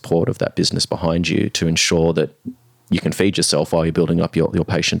have the support of that business behind you to ensure that you can feed yourself while you're building up your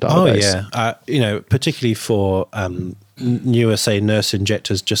patient database. Oh yeah, particularly for newer, say, nurse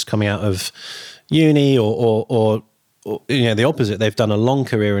injectors just coming out of uni or the opposite. They've done a long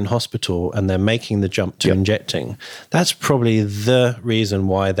career in hospital and they're making the jump to injecting. That's probably the reason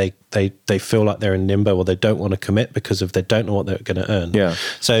why they feel like they're in limbo, or they don't want to commit because they don't know what they're going to earn. Yeah.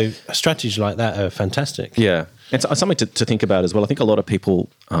 So strategies like that are fantastic. Yeah. It's something to think about as well. I think a lot of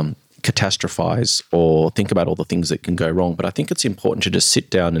people catastrophize or think about all the things that can go wrong, but I think it's important to just sit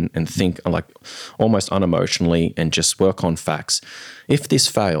down and think, like, almost unemotionally, and just work on facts. If this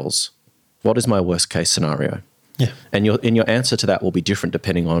fails, what is my worst case scenario? Yeah. And your answer to that will be different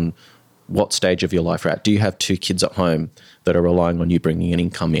depending on what stage of your life you're at. Do you have 2 kids at home that are relying on you bringing an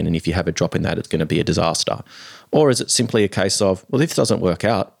income in, and if you have a drop in that, it's going to be a disaster? Or is it simply a case of, well, if this doesn't work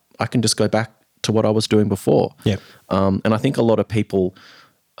out, I can just go back to what I was doing before? Yeah. And I think a lot of people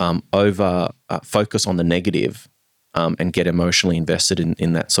focus on the negative and get emotionally invested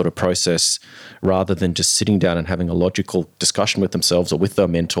in that sort of process, rather than just sitting down and having a logical discussion with themselves or with their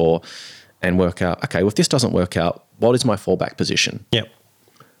mentor and work out, okay, well, if this doesn't work out, what is my fallback position? Yeah.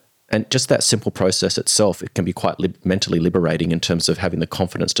 And just that simple process itself, it can be quite mentally liberating in terms of having the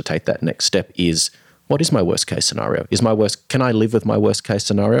confidence to take that next step. Is, what is my worst case scenario? Can I live with my worst case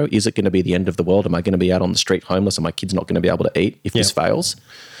scenario? Is it going to be the end of the world? Am I going to be out on the street homeless? Are my kids not going to be able to eat if this fails?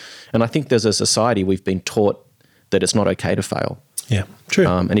 And I think as a society, we've been taught that it's not okay to fail. Yeah, true.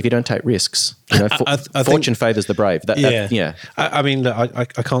 And if you don't take risks, fortune favours the brave. I mean, look,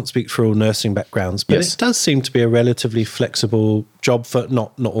 I can't speak for all nursing backgrounds, but it does seem to be a relatively flexible job for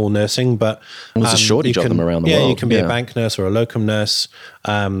not all nursing, but there's a shortage of them around the world. Yeah, you can be a bank nurse or a locum nurse.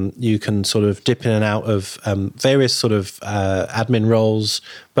 You can sort of dip in and out of various sort of admin roles.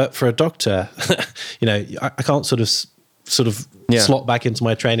 But for a doctor, I can't sort of slot back into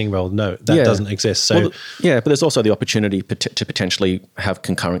my training role. No, that doesn't exist. So but there's also the opportunity to potentially have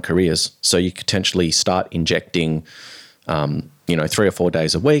concurrent careers. So you could potentially start injecting, 3 or 4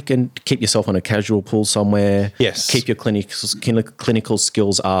 days a week, and keep yourself on a casual pool somewhere. Yes. Keep your clinical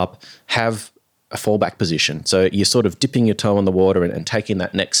skills up. Have a fallback position. So you're sort of dipping your toe in the water and taking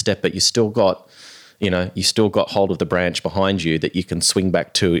that next step, but you still got hold of the branch behind you that you can swing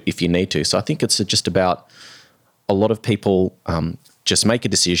back to if you need to. So I think it's just about, a lot of people just make a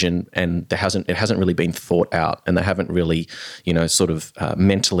decision and it hasn't really been thought out, and they haven't really,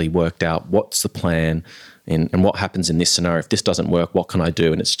 mentally worked out what's the plan and what happens in this scenario. If this doesn't work, what can I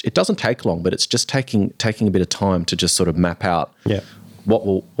do? And it doesn't take long, but it's just taking a bit of time to just sort of map out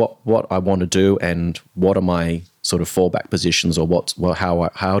what I want to do and what are my sort of fallback positions, or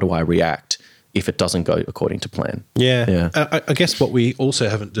how do I react if it doesn't go according to plan. I guess what we also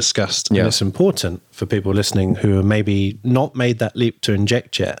haven't discussed, and it's important for people listening who have maybe not made that leap to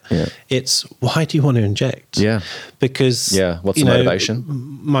inject yet, it's, why do you want to inject? Because what's the motivation?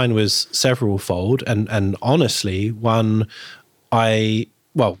 Mine was several-fold, and honestly,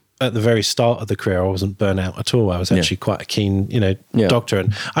 at the very start of the career, I wasn't burnt out at all. I was actually quite a keen, doctor,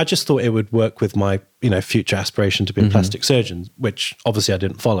 and I just thought it would work with my, future aspiration to be a plastic surgeon, which obviously I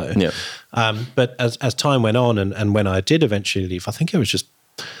didn't follow. But as time went on, and when I did eventually leave, I think it was just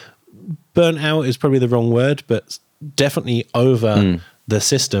burnt out is probably the wrong word, but definitely over the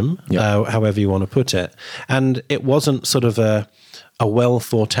system, however you want to put it. And it wasn't sort of a well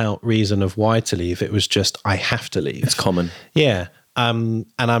thought out reason of why to leave. It was just, I have to leave. It's common. Yeah. And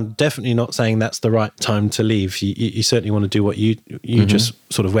I'm definitely not saying that's the right time to leave. You certainly want to do what you just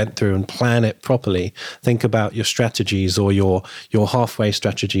sort of went through and plan it properly. Think about your strategies or your halfway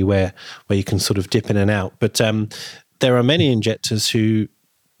strategy where you can sort of dip in and out. But there are many injectors who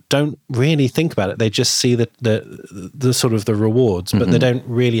don't really think about it. They just see the sort of the rewards, but they don't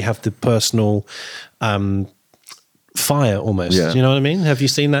really have the personal fire almost. Yeah. Do you know what I mean? Have you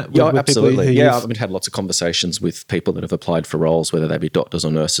seen that? Yeah, absolutely. I've had lots of conversations with people that have applied for roles, whether they be doctors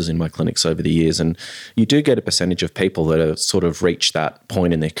or nurses in my clinics over the years. And you do get a percentage of people that have sort of reached that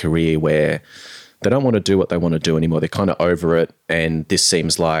point in their career where they don't want to do what they want to do anymore. They're kind of over it. And this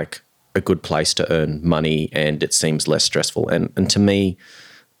seems like a good place to earn money and it seems less stressful. And to me,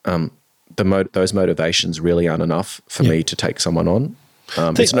 those motivations really aren't enough for me to take someone on.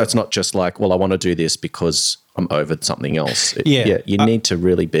 It's not just like, well, I want to do this because I'm over something else. You need to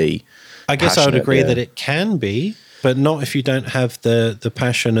really be I guess I would agree that it can be, but not if you don't have the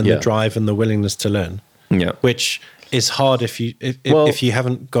passion and the drive and the willingness to learn. Yeah. Which is hard if you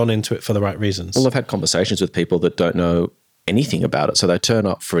haven't gone into it for the right reasons. Well, I've had conversations with people that don't know anything about it. So they turn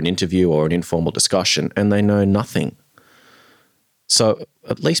up for an interview or an informal discussion and they know nothing. So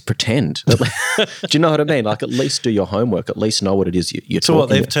at least pretend. Do you know what I mean? Like at least do your homework. At least know what it is you're talking about. So what,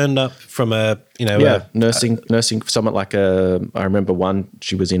 they've turned up from nursing. Someone like I remember one.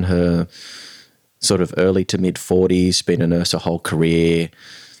 She was in her sort of early to mid 40s, been a nurse her whole career.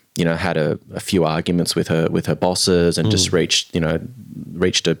 Had a few arguments with her bosses, and just reached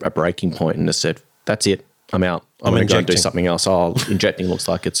a breaking point, and just said, "That's it. I'm out. I'm going to go and do something else. Injecting looks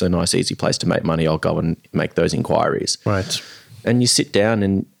like it's a nice, easy place to make money. I'll go and make those inquiries." Right. And you sit down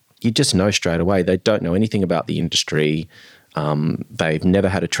and you just know straight away they don't know anything about the industry. They've never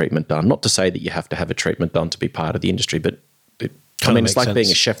had a treatment done. Not to say that you have to have a treatment done to be part of the industry, but it's like being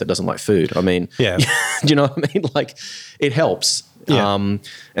a chef that doesn't like food. I mean, do you know what I mean? Like it helps. Yeah.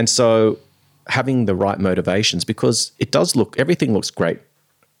 And so having the right motivations, because everything looks great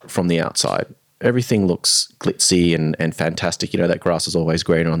from the outside. Everything looks glitzy and fantastic. That grass is always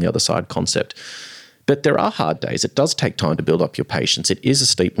greener on the other side concept. But there are hard days. It does take time to build up your patience. It is a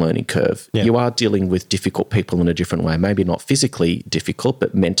steep learning curve. Yeah. You are dealing with difficult people in a different way. Maybe not physically difficult,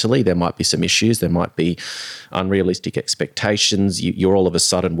 but mentally there might be some issues. There might be unrealistic expectations. You're all of a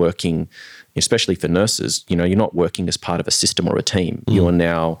sudden working, especially for nurses, you're not working as part of a system or a team. You are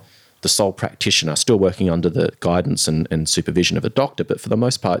now the sole practitioner, still working under the guidance and supervision of a doctor, but for the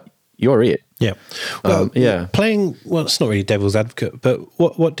most part, you're it. Yeah. Well, it's not really devil's advocate, but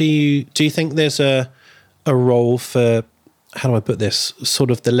what do you think there's a role for, how do I put this, sort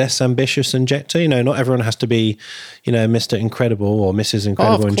of the less ambitious injector? Not everyone has to be, Mr. Incredible or Mrs.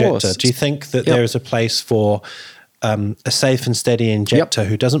 Incredible injector. Do you think that there is a place for a safe and steady injector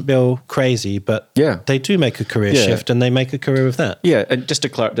who doesn't bill crazy, but they do make a career shift and they make a career of that? Yeah, and just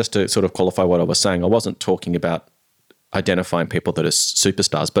to sort of qualify what I was saying, I wasn't talking about identifying people that are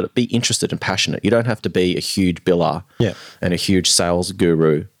superstars, but be interested and passionate. You don't have to be a huge biller and a huge sales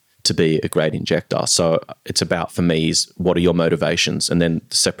guru to be a great injector. So it's about, for me, is what are your motivations? And then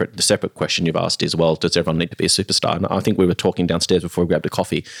the separate question you've asked is, well, does everyone need to be a superstar? And I think we were talking downstairs before we grabbed a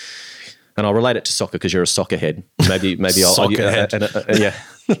coffee, and I'll relate it to soccer because you're a soccer head. Maybe I'll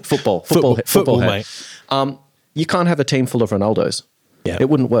football head. Mate. You can't have a team full of Ronaldos. Yeah. It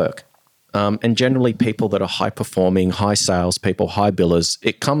wouldn't work. And generally people that are high performing, high sales people, high billers,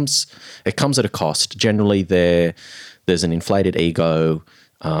 it comes at a cost. Generally there's an inflated ego.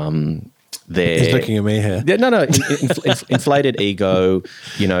 He's looking at me here. Yeah, no. Inflated ego,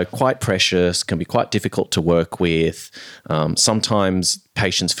 quite precious, can be quite difficult to work with. Sometimes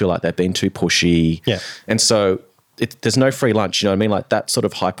patients feel like they've been too pushy. Yeah. And so there's no free lunch, you know what I mean? Like that sort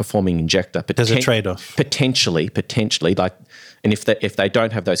of high performing injector. There's a trade-off. Potentially, like, and if they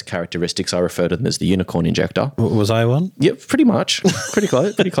don't have those characteristics, I refer to them as the unicorn injector. Was I one? Yeah, pretty much. Pretty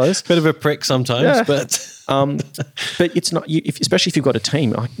close. Bit of a prick sometimes, but it's not. Especially if you've got a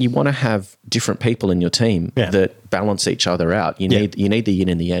team, you want to have different people in your team that balance each other out. You need the yin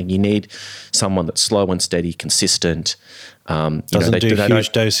and the yang. You need someone that's slow and steady, consistent. Doesn't do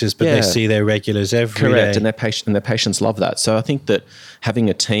huge doses, but they see their regulars every day. Correct, and their patients love that. So I think that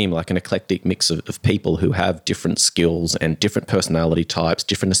having a team, like an eclectic mix of people who have different skills and different personality types,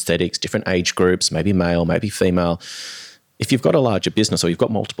 different aesthetics, different age groups, maybe male, maybe female. If you've got a larger business or you've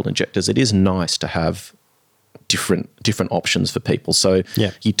got multiple injectors, it is nice to have different options for people. So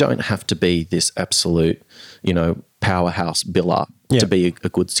you don't have to be this absolute, powerhouse biller to be a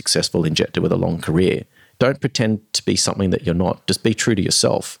good, successful injector with a long career. Don't pretend to be something that you're not. Just be true to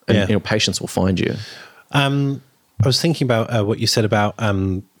yourself, and patients will find you. I was thinking about what you said about,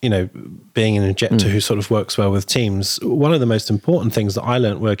 being an injector who sort of works well with teams. One of the most important things that I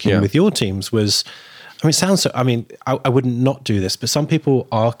learned working with your teams was, it sounds so, I wouldn't not do this, but some people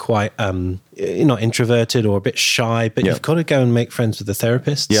are quite, not introverted or a bit shy, but you've got to go and make friends with the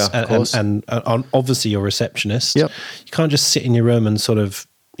therapists and obviously your receptionist. Yep. You can't just sit in your room and sort of,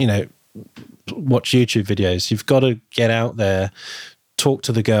 watch YouTube videos. You've got to get out there, talk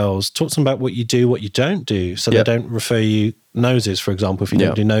to the girls, talk to them about what you do, what you don't do, so they don't refer you noses, for example, if you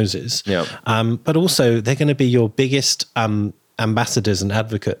don't do noses. But also, they're going to be your biggest ambassadors and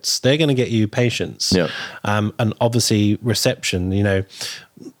advocates. They're going to get you patients. And obviously, reception,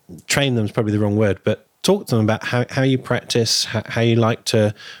 train them is probably the wrong word, but talk to them about how you practice, how you like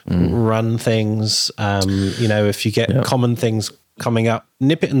to run things. If you get common things coming up,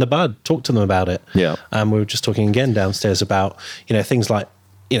 nip it in the bud, talk to them about it. We were just talking again downstairs about, things like,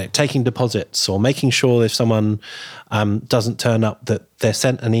 taking deposits or making sure if someone doesn't turn up that they're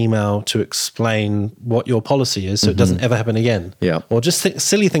sent an email to explain what your policy is so it doesn't ever happen again. Or just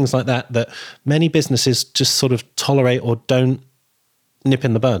silly things like that many businesses just sort of tolerate or don't nip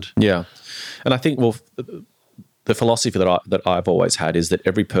in the bud. And I think, the philosophy that I've always had is that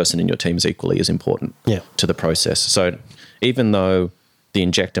every person in your team is equally as important to the process. So even though the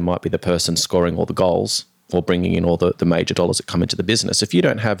injector might be the person scoring all the goals or bringing in all the major dollars that come into the business, if you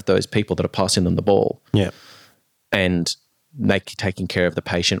don't have those people that are passing them the ball and taking care of the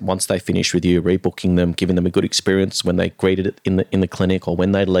patient once they finish with you, rebooking them, giving them a good experience when they greeted it in the clinic or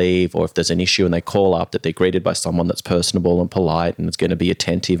when they leave, or if there's an issue and they call up, that they're greeted by someone that's personable and polite and is going to be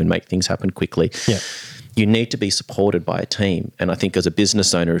attentive and make things happen quickly. You need to be supported by a team. And I think as a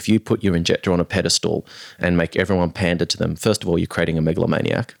business owner, if you put your injector on a pedestal and make everyone pander to them, first of all, you're creating a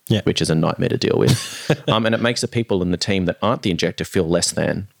megalomaniac, which is a nightmare to deal with. And it makes the people in the team that aren't the injector feel less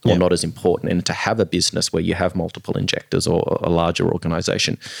than or not as important. And to have a business where you have multiple injectors or a larger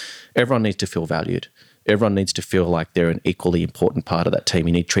organization, everyone needs to feel valued. Everyone needs to feel like they're an equally important part of that team.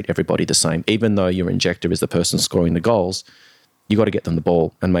 You need to treat everybody the same. Even though your injector is the person scoring the goals, you got to get them the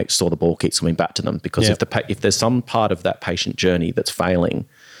ball and make sure the ball keeps coming back to them. Because if there's some part of that patient journey that's failing,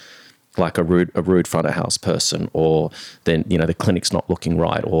 like a rude front of house person, or then the clinic's not looking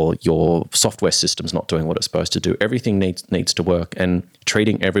right, or your software system's not doing what it's supposed to do, everything needs to work. And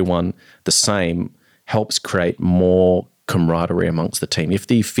treating everyone the same helps create more camaraderie amongst the team.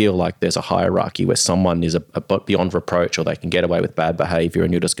 If you feel like there's a hierarchy where someone is beyond reproach or they can get away with bad behavior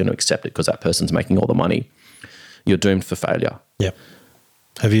and you're just going to accept it because that person's making all the money, you're doomed for failure.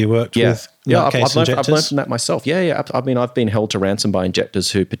 Have you worked with I've learned from that myself. I've been held to ransom by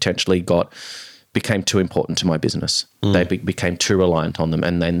injectors who potentially became too important to my business. They became too reliant on them,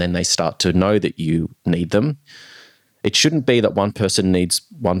 and then they start to know that you need them. It shouldn't be that one person needs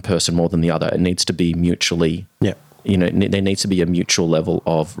one person more than the other. It needs to be mutually. There needs to be a mutual level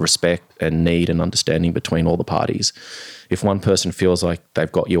of respect and need and understanding between all the parties. If one person feels like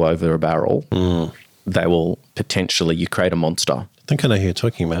they've got you over a barrel, they will potentially, you create a monster. I think I know who you're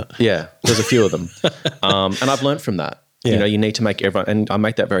talking about. Yeah, there's a few of them. And I've learned from that. You need to make everyone, and I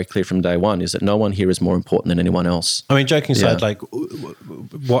make that very clear from day one, is that no one here is more important than anyone else. Joking aside, like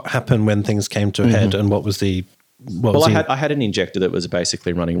what happened when things came to a head and what was the... I had an injector that was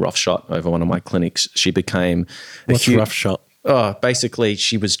basically running roughshod over one of my clinics. She became... What's roughshod? Basically,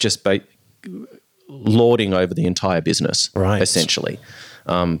 she was just lording over the entire business, essentially.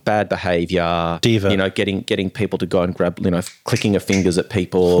 Bad behavior, diva. Getting people to go and grab, clicking her fingers at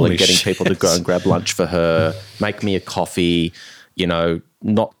people and getting people to go and grab lunch for her, make me a coffee,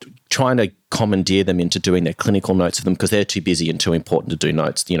 not trying to commandeer them into doing their clinical notes for them because they're too busy and too important to do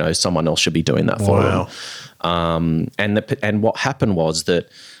notes. Someone else should be doing that for them. And what happened was that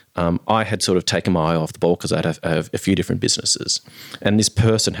I had sort of taken my eye off the ball because I had a few different businesses, and this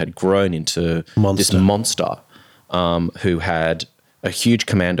person had grown into this monster who had a huge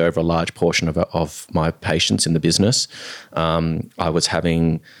command over a large portion of my patients in the business. I was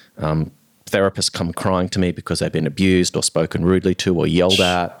having therapists come crying to me because they've been abused or spoken rudely to or yelled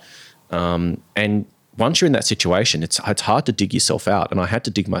at. And once you're in that situation, it's hard to dig yourself out. And I had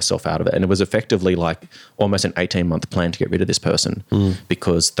to dig myself out of it. And it was effectively like almost an 18-month plan to get rid of this person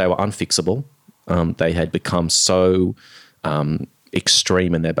because they were unfixable. They had become so...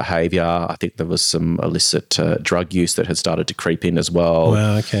 extreme in their behavior. I think there was some illicit drug use that had started to creep in as well.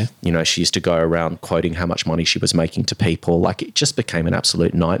 Wow, okay. She used to go around quoting how much money she was making to people. Like, it just became an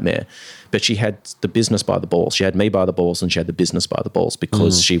absolute nightmare. But she had the business by the balls. She had me by the balls and she had the business by the balls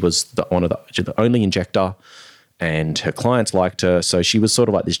because she was the only injector and her clients liked her. So she was sort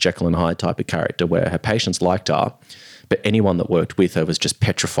of like this Jekyll and Hyde type of character where her patients liked her, but anyone that worked with her was just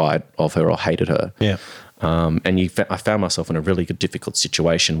petrified of her or hated her. Yeah. I found myself in a really difficult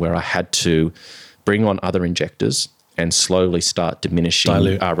situation where I had to bring on other injectors and slowly start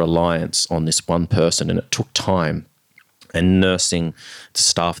diminishing our reliance on this one person. And it took time and nursing the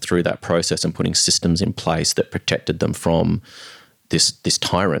staff through that process and putting systems in place that protected them from this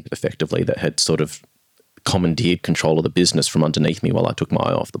tyrant, effectively, that had sort of commandeered control of the business from underneath me while I took my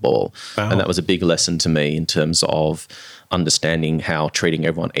eye off the ball. Wow. And that was a big lesson to me in terms of understanding how treating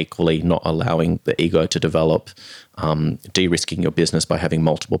everyone equally, not allowing the ego to develop, de-risking your business by having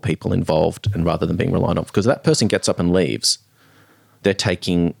multiple people involved, and rather than being reliant on, because that person gets up and leaves, they're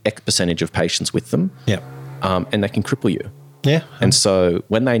taking X percentage of patients with them, and they can cripple you. Yeah. And so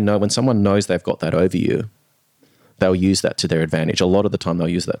when someone knows they've got that over you, they'll use that to their advantage. A lot of the time they'll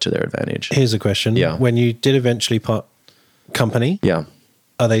use that to their advantage. Here's a question. Yeah. When you did eventually part company,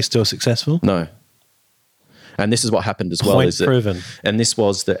 are they still successful? No. And this is what happened as well. Point proven. And this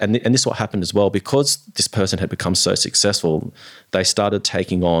was and this is what happened as well, because this person had become so successful. They started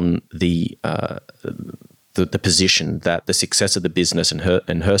taking on the position that the success of the business and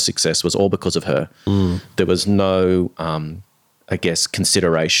her success was all because of her. There was no,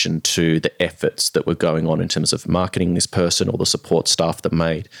 consideration to the efforts that were going on in terms of marketing this person or the support staff that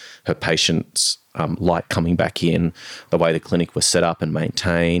made her patients like coming back in, the way the clinic was set up and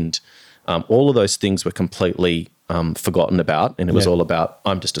maintained. All of those things were completely forgotten about, and it was all about,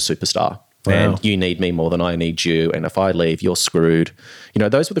 I'm just a superstar. Wow. And you need me more than I need you, and if I leave, you're screwed.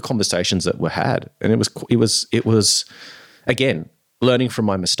 Those were the conversations that were had, and it was again learning from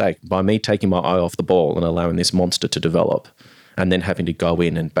my mistake by me taking my eye off the ball and allowing this monster to develop, and then having to go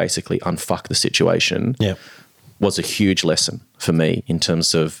in and basically unfuck the situation. Was a huge lesson for me in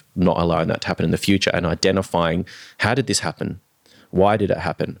terms of not allowing that to happen in the future, and identifying, how did this happen? Why did it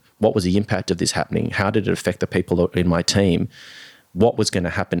happen? What was the impact of this happening? How did it affect the people in my team? What was going to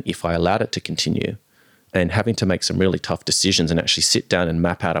happen if I allowed it to continue? And having to make some really tough decisions and actually sit down and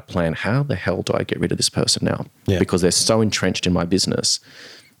map out a plan. How the hell do I get rid of this person now? Because they're so entrenched in my business.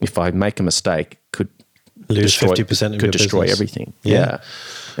 If I make a mistake, could lose 50% of could destroy business. Everything.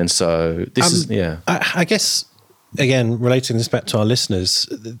 And so this is I guess, again, relating this back to our listeners,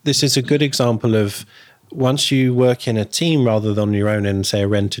 this is a good example of, once you work in a team rather than on your own in, say, a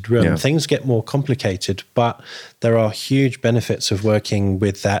rented room, things get more complicated, but there are huge benefits of working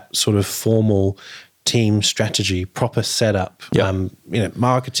with that sort of formal team strategy, proper setup,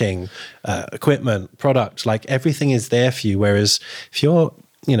 marketing, equipment, products, like everything is there for you. Whereas if you're,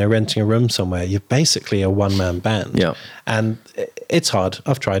 renting a room somewhere, you're basically a one-man band. And it's hard.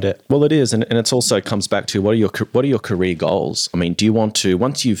 I've tried it. Well, it is. And it's also comes back to, what are your career goals? I mean, do you want to,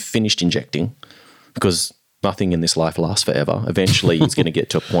 once you've finished injecting, because nothing in this life lasts forever. Eventually, it's going to get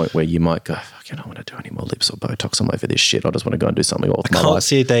to a point where you might go, fuck, I don't want to do any more lips or Botox. I'm over this shit. I just want to go and do something with my life. I can't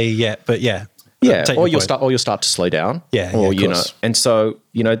see a day yet, but or you'll start to slow down. And so,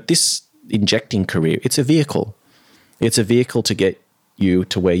 this injecting career, it's a vehicle. It's a vehicle to get you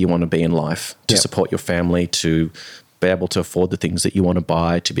to where you want to be in life, to support your family, to be able to afford the things that you want to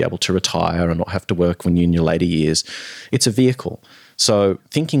buy, to be able to retire and not have to work when you're in your later years. It's a vehicle. So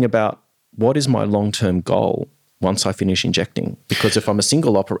thinking about, what is my long-term goal once I finish injecting? Because if I'm a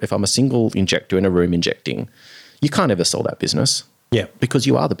single injector in a room injecting, you can't ever sell that business. Because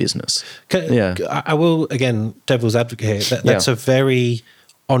you are the business. I will, again, devil's advocate here. That's a very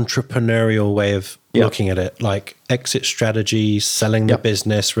entrepreneurial way of looking at it, like exit strategy, selling the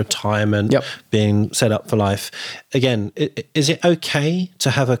business, retirement, being set up for life. Again, is it okay to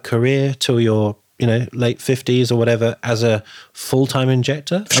have a career till you're late 50s or whatever as a full-time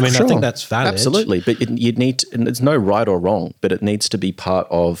injector? I mean, I think that's valid. Absolutely. But you'd need to, and there's no right or wrong, but it needs to be part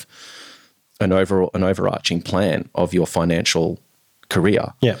of an overarching plan of your financial career.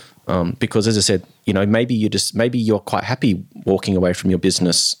 Because as I said, maybe you're quite happy walking away from your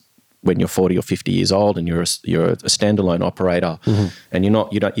business when you're 40 or 50 years old and you're a standalone operator, and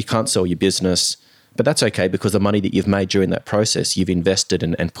you can't sell your business. But that's okay, because the money that you've made during that process, you've invested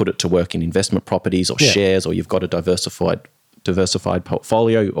and put it to work in investment properties or shares, or you've got a diversified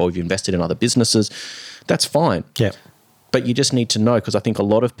portfolio, or you've invested in other businesses. That's fine. But you just need to know, because I think a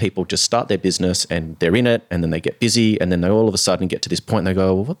lot of people just start their business and they're in it, and then they get busy, and then they all of a sudden get to this point and they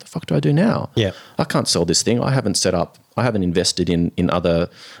go, well, what the fuck do I do now? I can't sell this thing. I haven't invested in other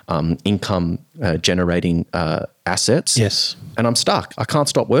income generating assets. And I'm stuck. I can't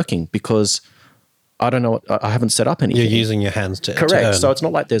stop working because I don't know. I haven't set up anything. You're using your hands to correct. To earn. So it's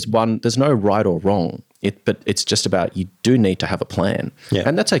not like there's no right or wrong. But it's just about, you do need to have a plan,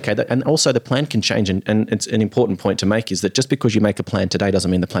 and that's okay. And also the plan can change. And it's an important point to make, is that just because you make a plan today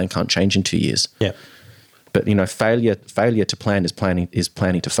doesn't mean the plan can't change in 2 years. But failure to plan is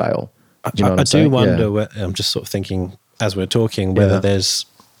planning to fail. I do wonder, I'm just sort of thinking as we're talking, whether there's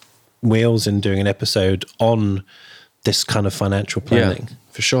wheels in doing an episode on this kind of financial planning. Yeah,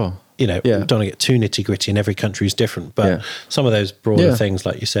 for sure. You know, don't want to get too nitty gritty, and every country is different, but some of those broader things,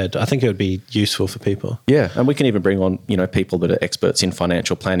 like you said, I think it would be useful for people. Yeah, and we can even bring on, people that are experts in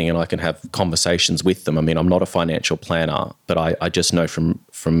financial planning, and I can have conversations with them. I mean, I'm not a financial planner, but I just know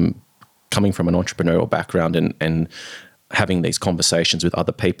from coming from an entrepreneurial background and having these conversations with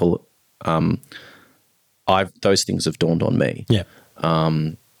other people, those things have dawned on me. Yeah.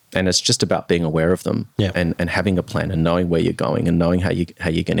 And it's just about being aware of them and having a plan and knowing where you're going and knowing how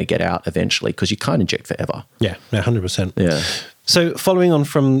you're going to get out eventually, because you can't inject forever. Yeah, 100%. Yeah. So following on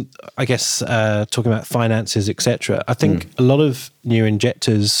from, I guess, talking about finances, etc., I think a lot of new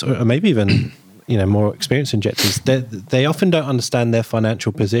injectors, or maybe even more experienced injectors, they often don't understand their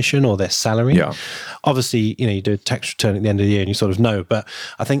financial position or their salary. Yeah. Obviously, you do a tax return at the end of the year and you sort of know, but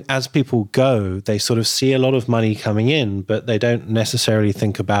I think as people go, they sort of see a lot of money coming in, but they don't necessarily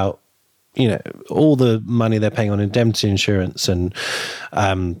think about all the money they're paying on indemnity insurance and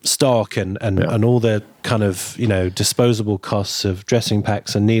stock and all the kind of, disposable costs of dressing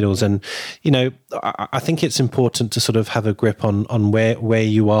packs and needles. And, I think it's important to sort of have a grip on where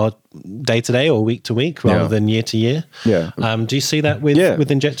you are day to day or week to week rather than year to year. Yeah. Do you see that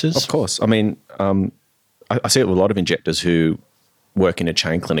with injectors? Of course. I mean, I see it with a lot of injectors who work in a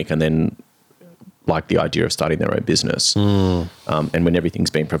chain clinic and then like the idea of starting their own business. And when everything's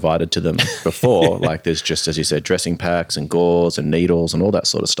been provided to them before, like there's just, as you said, dressing packs and gauze and needles and all that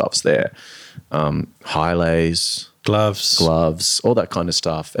sort of stuff's there. Hylays, gloves, all that kind of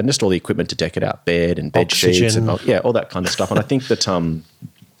stuff. And just all the equipment to deck it out, bed and bed sheets and all that kind of stuff. And I think that, and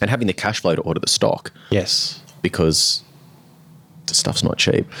having the cash flow to order the stock. Yes. Because the stuff's not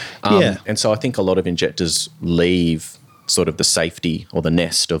cheap. And so I think a lot of injectors leave sort of the safety or the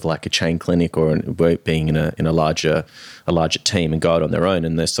nest of like a chain clinic or being in a larger team and go out on their own,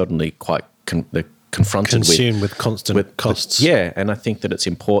 and they're suddenly quite consumed with constant costs. Yeah, and I think that it's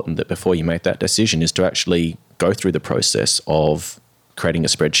important that before you make that decision is to actually go through the process of creating a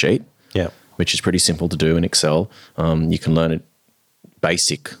spreadsheet, which is pretty simple to do in Excel. You can learn it.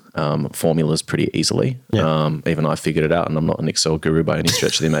 Basic formulas pretty easily. Even I figured it out, and I'm not an Excel guru by any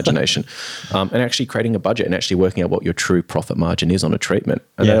stretch of the imagination. And actually creating a budget and actually working out what your true profit margin is on a treatment.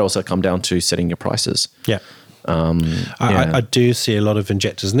 And they also come down to setting your prices. Yeah. I do see a lot of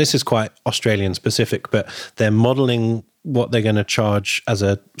injectors, and this is quite Australian specific, but they're modeling what they're going to charge as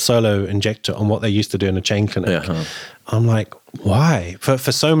a solo injector on what they used to do in a chain clinic. I'm like, why? For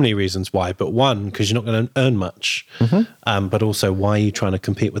so many reasons why, but one, because you're not going to earn much, but also why are you trying to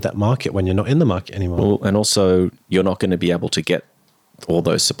compete with that market when you're not in the market anymore? Well, and also you're not going to be able to get all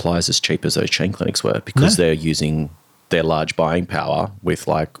those supplies as cheap as those chain clinics were, because they're using their large buying power with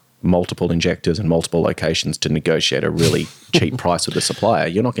like multiple injectors and multiple locations to negotiate a really cheap price with the supplier.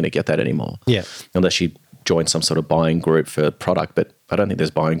 You're not going to get that anymore. Yeah. Unless you join some sort of buying group for a product, but I don't think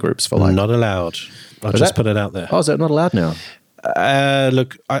there's buying groups for like... Not allowed. I'll just put it out there. Oh, is that not allowed now?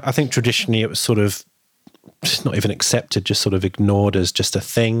 Look, I think traditionally it was sort of just not even accepted, just sort of ignored as just a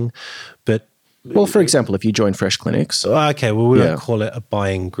thing. But well, for example, if you join Fresh Clinics... Okay, well, we won't call it a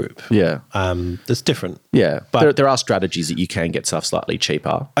buying group. Yeah. That's different. Yeah. But there are strategies that you can get stuff slightly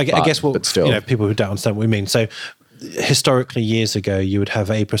cheaper. I guess but still, people who don't understand what we mean. So historically, years ago, you would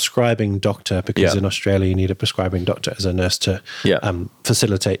have a prescribing doctor, because in Australia you need a prescribing doctor as a nurse to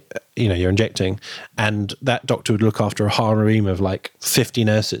facilitate, your injecting, and that doctor would look after a harem of like 50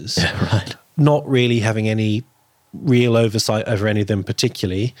 nurses, not really having any real oversight over any of them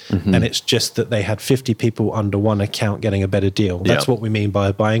particularly, and it's just that they had 50 people under one account getting a better deal. That's what we mean by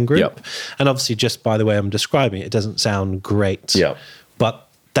a buying group. And obviously, just by the way I'm describing it, it doesn't sound great, but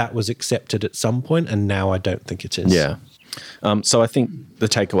that was accepted at some point, and now I don't think it is. Yeah. So I think the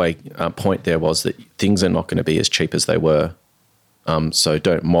takeaway point there was that things are not going to be as cheap as they were. So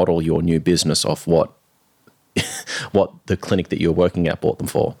don't model your new business off what the clinic that you're working at bought them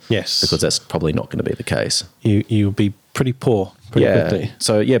for. Yes. Because that's probably not going to be the case. You'll be pretty poor pretty quickly.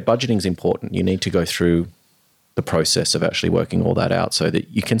 So budgeting is important. You need to go through the process of actually working all that out so that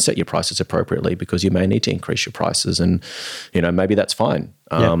you can set your prices appropriately, because you may need to increase your prices, and maybe that's fine,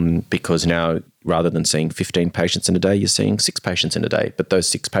 because now rather than seeing 15 patients in a day, you're seeing 6 patients in a day, but those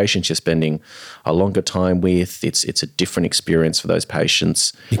 6 patients you're spending a longer time with. It's a different experience for those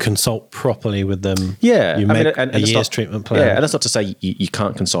patients. You consult properly with them. You make a year's treatment plan. And that's not to say you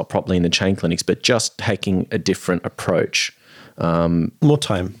can't consult properly in the chain clinics, but just taking a different approach. More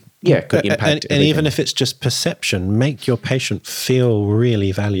time. Yeah, could impact and even if it's just perception, make your patient feel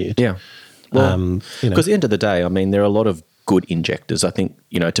really valued. Yeah. Well, because at the end of the day, I mean, there are a lot of good injectors. I think,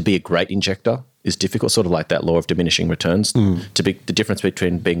 to be a great injector is difficult, sort of like that law of diminishing returns. To be the difference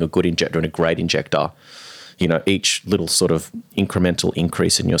between being a good injector and a great injector, each little sort of incremental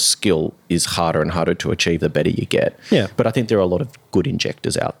increase in your skill is harder and harder to achieve the better you get. Yeah. But I think there are a lot of good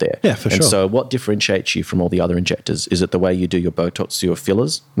injectors out there. Yeah, for sure. And so what differentiates you from all the other injectors? Is it the way you do your Botox, your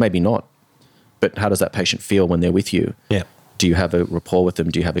fillers? Maybe not. But how does that patient feel when they're with you? Yeah. Do you have a rapport with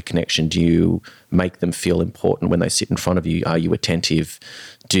them? Do you have a connection? Do you make them feel important when they sit in front of you? Are you attentive?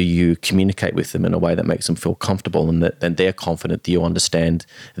 Do you communicate with them in a way that makes them feel comfortable and that they're confident that you understand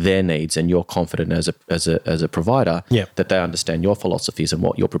their needs and you're confident as a provider that they understand your philosophies and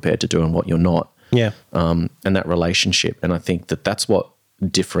what you're prepared to do and what you're not? Yeah. And that relationship. And I think that's what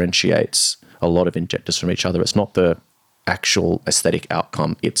differentiates a lot of injectors from each other. It's not the actual aesthetic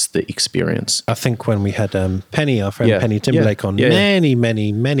outcome, it's the experience. I think when we had Penny, our friend Penny Timberlake on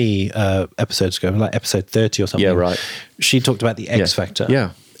many episodes ago, like episode 30 or something. Yeah, right. She talked about the X factor.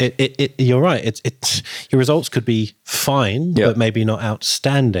 Yeah. You're right. It's your results could be fine, but maybe not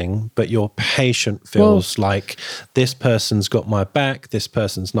outstanding. But your patient feels like this person's got my back. This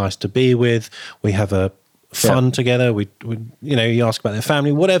person's nice to be with. We have a fun together. We you ask about their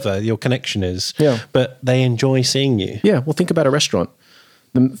family, whatever your connection is. Yeah. But they enjoy seeing you. Yeah. Well, think about a restaurant.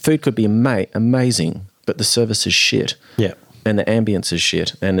 The food could be amazing, but the service is shit. Yeah. And the ambience is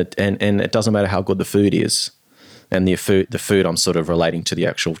shit. And it doesn't matter how good the food is. And the food, I'm sort of relating to the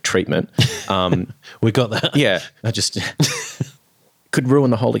actual treatment. We got that. Yeah, I just could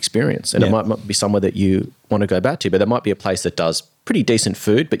ruin the whole experience. And it might not be somewhere that you want to go back to, but there might be a place that does pretty decent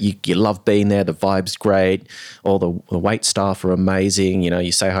food, but you love being there. The vibe's great. All the wait staff are amazing.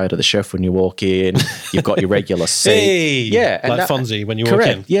 You say hi to the chef when you walk in. You've got your regular seat. Hey, like Fonzie when you walk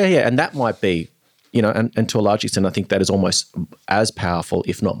in. Yeah, and that might be. And to a large extent, I think that is almost as powerful,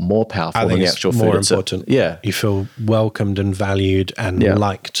 if not more powerful, than the actual food itself. More important. Yeah. You feel welcomed and valued and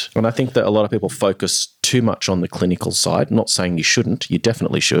liked. And I think that a lot of people focus too much on the clinical side. Not saying you shouldn't, you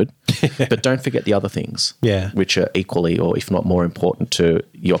definitely should. But don't forget the other things, which are equally or if not more important to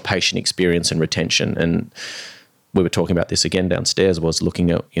your patient experience and retention. And we were talking about this again downstairs, was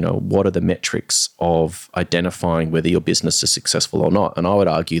looking at, what are the metrics of identifying whether your business is successful or not. And I would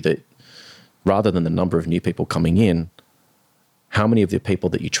argue that rather than the number of new people coming in, how many of the people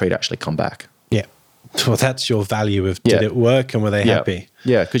that you treat actually come back? Yeah. Well, that's your value of did it work and were they happy?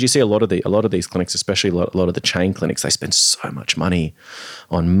 Yeah, because you see a lot of these clinics, especially a lot of the chain clinics, they spend so much money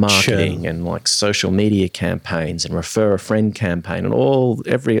on marketing and like social media campaigns and refer a friend campaign and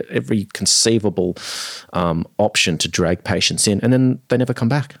every conceivable option to drag patients in, and then they never come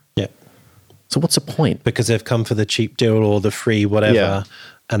back. Yeah. So what's the point? Because they've come for the cheap deal or the free whatever. Yeah.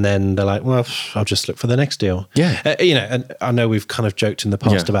 And then they're like, well, I'll just look for the next deal. Yeah. And I know we've kind of joked in the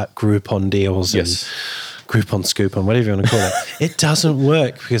past about Groupon deals and Groupon, Scoopon, whatever you want to call it. It doesn't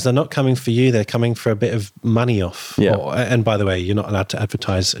work because they're not coming for you. They're coming for a bit of money off. Yeah. And by the way, you're not allowed to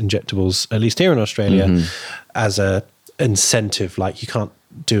advertise injectables, at least here in Australia, as a incentive. Like you can't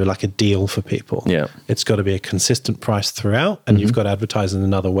do like a deal for people. Yeah. It's got to be a consistent price throughout and you've got to advertise in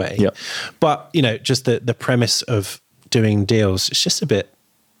another way. Yeah. But, just the premise of doing deals, it's just a bit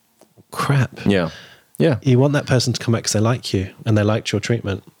crap. Yeah. You want that person to come back because they like you and they liked your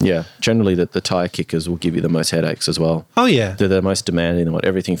treatment. Yeah. Generally, the tire kickers will give you the most headaches as well. Oh, yeah. They're the most demanding. They want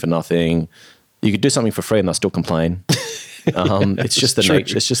everything for nothing. You could do something for free and they'll still complain. It's just the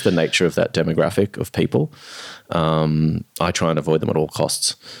nature. It's just the nature of that demographic of people. I try and avoid them at all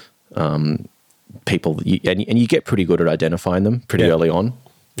costs. People, and you get pretty good at identifying them pretty early on.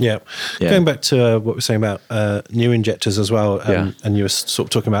 Yeah. Going back to what we were saying about new injectors as well, and you were sort of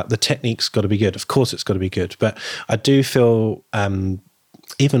talking about the technique's got to be good. Of course it's got to be good. But I do feel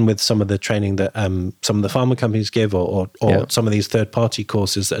even with some of the training that some of the pharma companies give or some of these third-party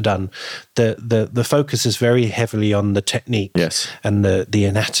courses that are done, the focus is very heavily on the technique and the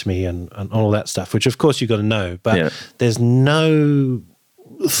anatomy and all that stuff, which of course you've got to know. But there's no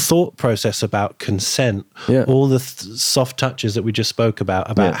thought process about consent, all the soft touches that we just spoke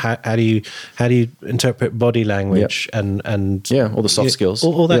about how do you interpret body language and all the soft skills,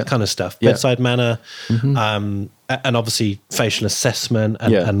 all that kind of stuff, bedside manner, and obviously facial assessment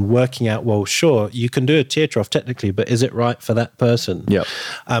and working out, well, sure, you can do a tear trough technically, but is it right for that person?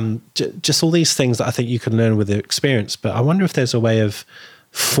 Just all these things that I think you can learn with the experience, but I wonder if there's a way of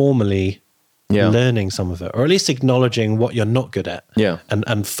formally learning some of it, or at least acknowledging what you're not good at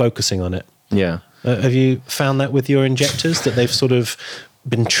and focusing on it. Have you found that with your injectors, that they've sort of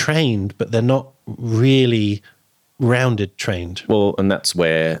been trained, but they're not really rounded trained? Well, and that's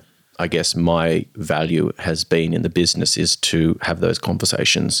where I guess my value has been in the business is to have those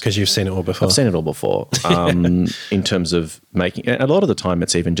conversations. Because you've seen it all before. I've seen it all before. In terms of making, and a lot of the time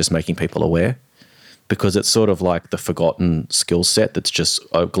it's even just making people aware, because it's sort of like the forgotten skill set that's just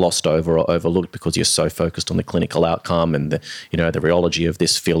glossed over or overlooked because you're so focused on the clinical outcome and the rheology of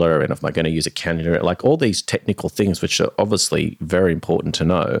this filler, and if I'm going to use a cannula, like all these technical things, which are obviously very important to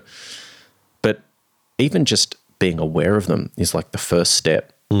know. But even just being aware of them is like the first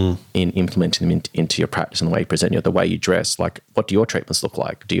step in implementing them into your practice and the way you present, the way you dress. Like, what do your treatments look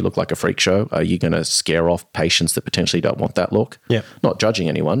like? Do you look like a freak show? Are you going to scare off patients that potentially don't want that look? Yeah. Not judging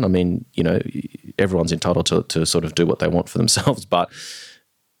anyone. I mean, everyone's entitled to sort of do what they want for themselves, but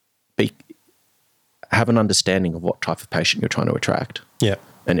have an understanding of what type of patient you're trying to attract. Yeah.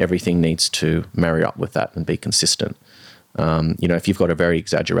 And everything needs to marry up with that and be consistent. If you've got a very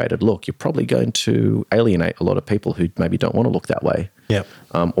exaggerated look, you're probably going to alienate a lot of people who maybe don't want to look that way. Yeah.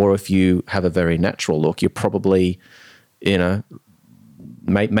 Or if you have a very natural look, you're probably,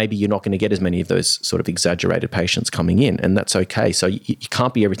 maybe you're not going to get as many of those sort of exaggerated patients coming in, and that's okay. So you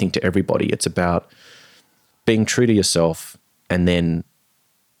can't be everything to everybody. It's about being true to yourself and then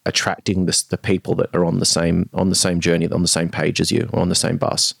attracting the people that are on the same journey, on the same page as you, or on the same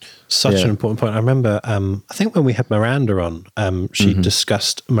bus. Such an important point. I remember, I think when we had Miranda on, she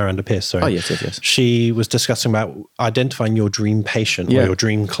discussed, Miranda Pierce, sorry. Oh, yes. She was discussing about identifying your dream patient or your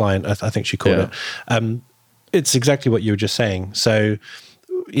dream client, I think she called it. It's exactly what you were just saying. So,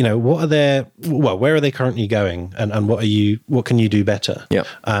 where are they currently going, and what can you do better? Yeah.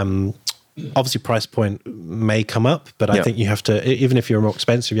 Obviously, price point may come up, but I think you have to, even if you're more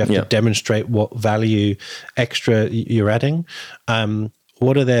expensive, you have to demonstrate what value extra you're adding.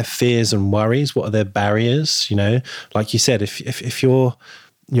 What are their fears and worries? What are their barriers? Like you said, if your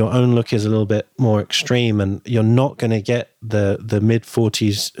own look is a little bit more extreme, and you're not going to get the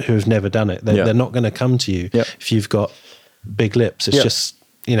mid-40s who have never done it. They're not going to come to you if you've got big lips. It's just,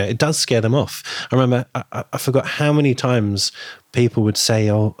 it does scare them off. I remember, I forgot how many times people would say,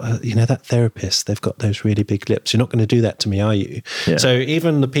 that therapist, they've got those really big lips. You're not going to do that to me, are you? Yeah. So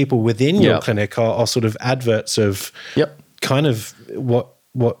even the people within your clinic are sort of adverts of kind of what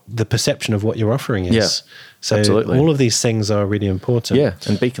the perception of what you're offering is. Yeah, so absolutely. All of these things are really important. Yeah,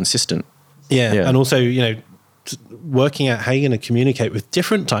 and be consistent. Yeah. And also, working out how you're going to communicate with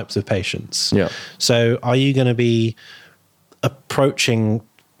different types of patients. Yeah. So are you going to be approaching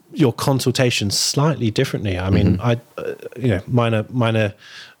your consultation slightly differently? I mean, mine are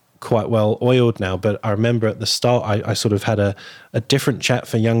quite well oiled now, but I remember at the start, I sort of had a different chat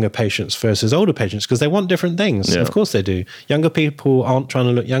for younger patients versus older patients, because they want different things. Yeah. Of course they do. Younger people aren't trying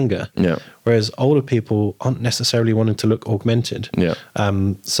to look younger, whereas older people aren't necessarily wanting to look augmented. Yeah.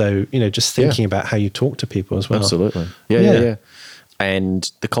 So, just thinking about how you talk to people as well. Absolutely. Yeah. And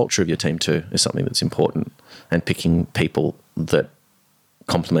the culture of your team too is something that's important, and picking people that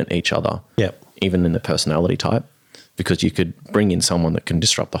complement each other, even in the personality type, because you could bring in someone that can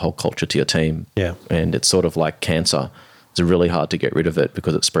disrupt the whole culture to your team. Yeah. And it's sort of like cancer. It's really hard to get rid of it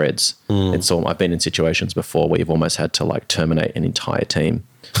because it spreads. I've been in situations before where you've almost had to terminate an entire team.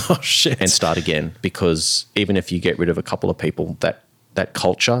 Oh shit. And start again, because even if you get rid of a couple of people, that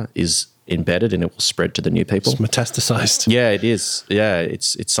culture is embedded and it will spread to the new people. It's metastasized. Yeah, it is. Yeah,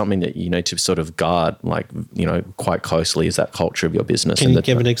 it's something that you need to sort of guard, quite closely, is that culture of your business. Can you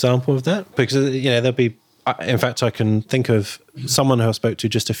give an example of that? Because, there'll be, in fact, I can think of someone who I spoke to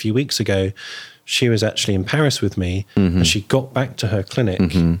just a few weeks ago. She was actually in Paris with me, and she got back to her clinic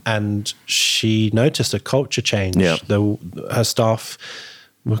and she noticed a culture change. Yeah. Her staff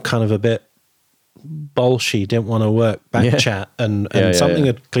were kind of a bit bolshy, didn't want to work back chat, and something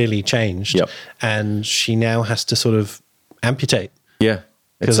had clearly changed. Yep. And she now has to sort of amputate. Yeah.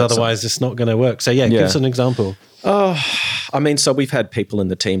 Because otherwise it's not going to work. So give us an example. So we've had people in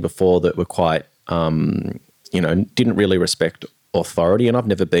the team before that were quite, didn't really respect authority. And I've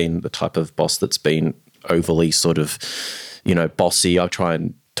never been the type of boss that's been overly sort of, bossy. I try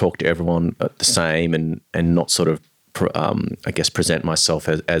and talk to everyone the same and not sort of, present myself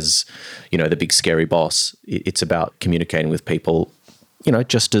as the big scary boss. It's about communicating with people,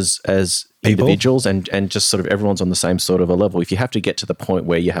 just as individuals, and just sort of everyone's on the same sort of a level. If you have to get to the point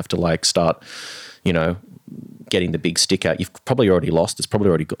where you have to start, getting the big stick out, you've probably already lost. It's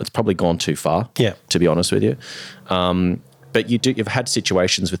probably gone too far. Yeah. To be honest with you. But you've had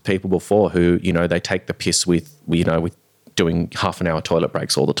situations with people before who, they take the piss with doing half an hour toilet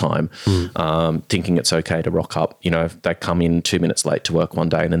breaks all the time, thinking it's okay to rock up. You know, if they come in 2 minutes late to work one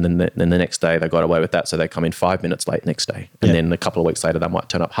day, and then the next day they got away with that, so they come in 5 minutes late next day, and then a couple of weeks later they might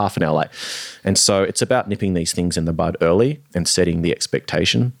turn up half an hour late. And so it's about nipping these things in the bud early and setting the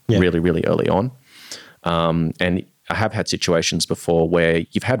expectation really, really early on. And I have had situations before where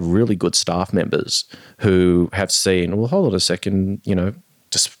you've had really good staff members who have seen, well, hold on a second, you know,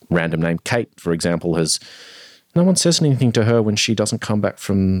 just random name, Kate, for example, no one says anything to her when she doesn't come back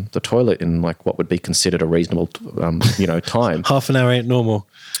from the toilet in like what would be considered a reasonable, time. Half an hour ain't normal.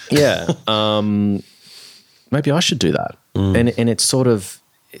 Yeah. Maybe I should do that. And it's sort of,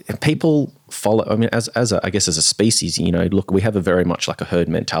 people follow, I mean, as a species, you know, look, we have a very much like a herd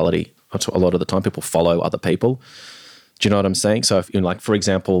mentality. A lot of the time people follow other people. Do you know what I'm saying? So, if, you know, like, for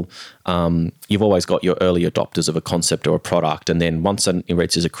example, you've always got your early adopters of a concept or a product, and then once it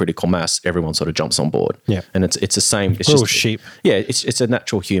reaches a critical mass, everyone sort of jumps on board. Yeah. And it's the same. It's just just sheep. Yeah, it's a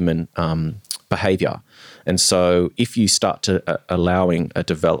natural human behavior. And so if you start to allowing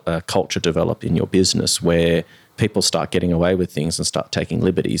a culture develop in your business where people start getting away with things and start taking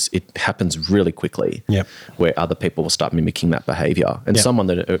liberties, it happens really quickly. Yep. Where other people will start mimicking that behavior. And someone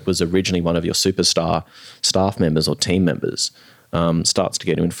that was originally one of your superstar staff members or team members starts to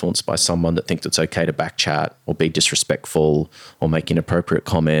get influenced by someone that thinks it's okay to backchat or be disrespectful or make inappropriate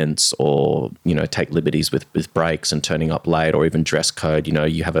comments or, you know, take liberties with breaks and turning up late, or even dress code. You know,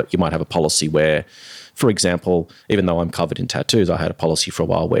 you might have a policy where, for example, even though I'm covered in tattoos, I had a policy for a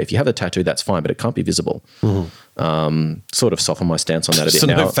while where if you have a tattoo, that's fine, but it can't be visible. Sort of soften my stance on that a bit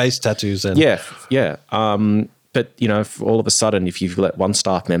now. No face tattoos then. Yeah. But, you know, if all of a sudden, if you've let one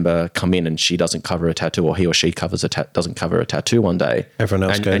staff member come in and she doesn't cover a tattoo, or he or she doesn't cover a tattoo one day, everyone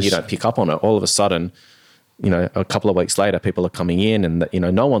else goes, and you don't pick up on it, all of a sudden, you know, a couple of weeks later, people are coming in and, you know,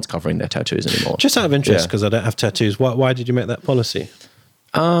 no one's covering their tattoos anymore. Just out of interest, because I don't have tattoos, why did you make that policy?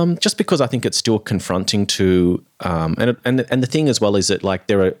 Just because I think it's still confronting to, and the thing as well is that, like,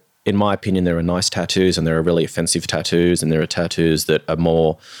 there are, in my opinion, there are nice tattoos and there are really offensive tattoos, and there are tattoos that are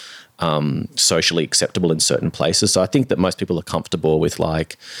more socially acceptable in certain places. So I think that most people are comfortable with,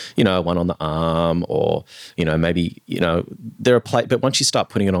 like, you know, one on the arm, or, you know, maybe, you know, there are but once you start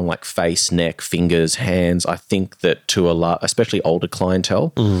putting it on like face, neck, fingers, hands, I think that to a lot, especially older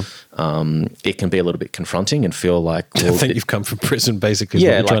clientele, it can be a little bit confronting and feel like, well, I think you've come from prison, basically.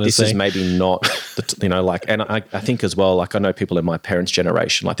 Yeah, like this is maybe not, you know, like, and I think as well, like, I know people in my parents'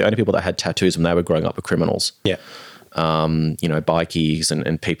 generation, like the only people that had tattoos when they were growing up were criminals. Yeah. You know, bikies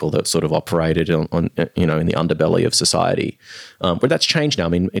and people that sort of operated on you know, in the underbelly of society. But that's changed now. I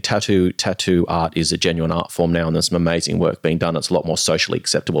mean, tattoo art is a genuine art form now, and there's some amazing work being done. It's a lot more socially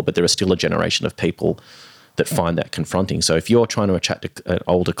acceptable, but there is still a generation of people that find that confronting. So if you're trying to attract an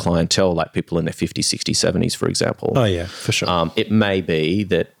older clientele, like people in their 50s, 60s, 70s, for example. Oh, yeah, for sure. It may be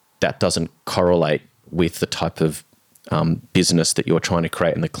that doesn't correlate with the type of business that you're trying to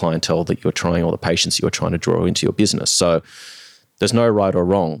create and the clientele that you're trying, or the patients that you're trying to draw into your business. So there's no right or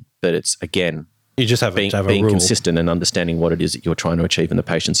wrong, but it's, again, you just have being to have a rule. consistent and understanding what it is that you're trying to achieve and the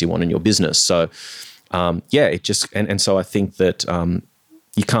patients you want in your business. So it just, and so I think that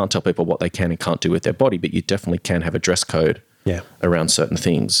you can't tell people what they can and can't do with their body, but you definitely can have a dress code around certain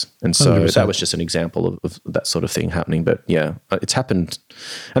things. And so 100%. That was just an example of that sort of thing happening. But yeah, it's happened.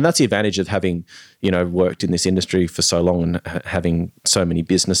 And that's the advantage of having, you know, worked in this industry for so long and having so many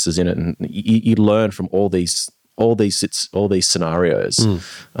businesses in it. And you learn from all these scenarios.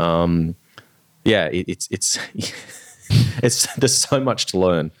 It's there's so much to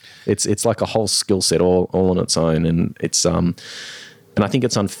learn. It's like a whole skill set all on its own. And it's, and I think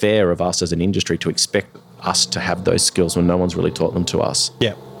it's unfair of us as an industry to expect us to have those skills when no one's really taught them to us.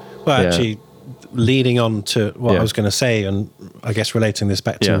 Yeah. Well, actually, leading on to what I was going to say, and I guess relating this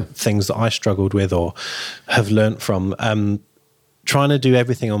back to things that I struggled with or have learnt from, trying to do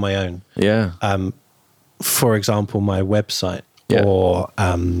everything on my own. Yeah. For example, my website or,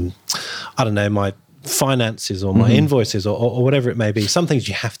 I don't know, my finances or my invoices or whatever it may be. Some things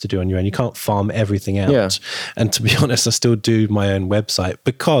you have to do on your own. You can't farm everything out. Yeah. And to be honest, I still do my own website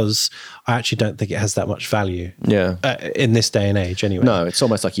because I actually don't think it has that much value in this day and age anyway. No, it's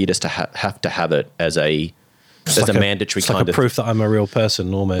almost like you just have to have it as a mandatory kind of proof that I'm a real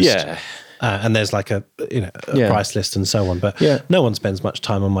person almost. Yeah. And there's like a price list and so on, but no one spends much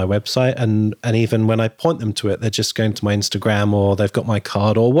time on my website, and even when I point them to it, they're just going to my Instagram or they've got my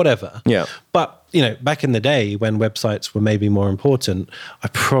card or whatever. Yeah. But back in the day when websites were maybe more important, I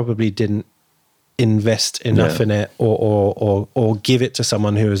probably didn't invest enough in it or give it to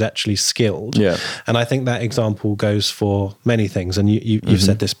someone who is actually skilled. Yeah. And I think that example goes for many things. And you've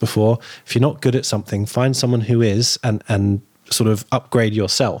said this before. If you're not good at something, find someone who is and sort of upgrade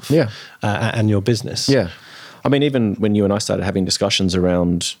yourself and your business. Yeah. I mean, even when you and I started having discussions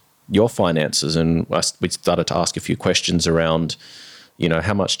around your finances, and we started to ask a few questions around,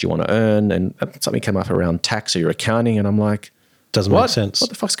 how much do you want to earn? And something came up around tax or your accounting. And I'm like, doesn't make sense. What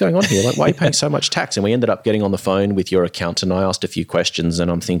the fuck's going on here? Like, why are you paying so much tax? And we ended up getting on the phone with your accountant. I asked a few questions and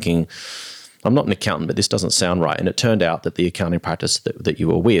I'm thinking, I'm not an accountant, but this doesn't sound right. And it turned out that the accounting practice that you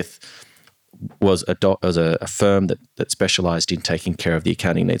were with was a firm that specialized in taking care of the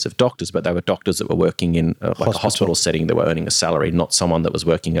accounting needs of doctors, but they were doctors that were working in a hospital setting that were earning a salary, not someone that was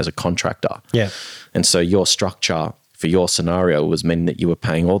working as a contractor. Yeah. And so your structure for your scenario was meant that you were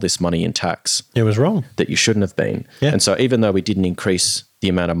paying all this money in tax. It was wrong. That you shouldn't have been. Yeah. And so even though we didn't increase the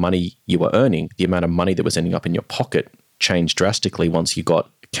amount of money you were earning, the amount of money that was ending up in your pocket changed drastically once you got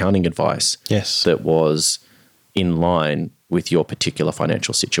accounting advice that was in line with your particular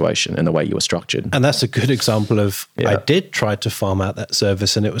financial situation and the way you were structured. And that's a good example of I did try to farm out that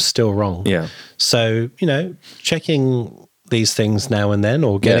service and it was still wrong. Yeah. So, checking these things now and then,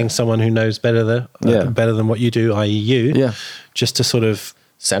 or getting someone who knows better than what you do, i.e. you, just to sort of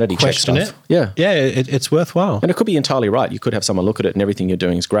sanity question check stuff. It's worthwhile. And it could be entirely right. You could have someone look at it and everything you're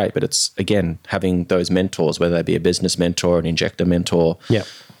doing is great, but it's, again, having those mentors, whether they be a business mentor, an injector mentor,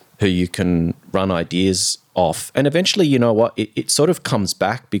 who you can run ideas off. And eventually, you know what, it sort of comes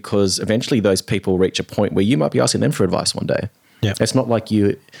back, because eventually those people reach a point where you might be asking them for advice one day. Yeah. It's not like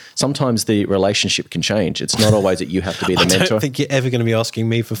sometimes the relationship can change. It's not always that you have to be the mentor. I don't think you're ever going to be asking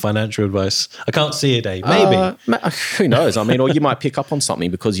me for financial advice. I can't see it, Dave. Maybe. Who knows? I mean, or you might pick up on something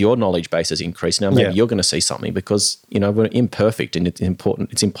because your knowledge base has increased. Now, maybe you're going to see something because, we're imperfect and it's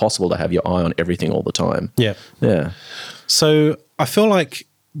important. It's impossible to have your eye on everything all the time. Yeah. Yeah. So I feel like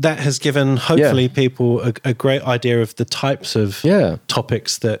that has given hopefully people a great idea of the types of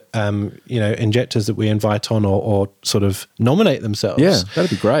topics that injectors that we invite on or sort of nominate themselves. Yeah, that'd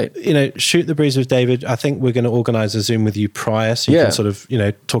be great. Shoot the breeze with David. I think we're going to organise a Zoom with you prior, so you can sort of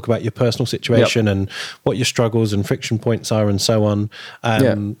talk about your personal situation and what your struggles and friction points are and so on. I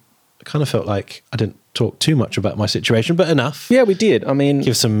kind of felt like I didn't talk too much about my situation, but enough. Yeah, we did. I mean,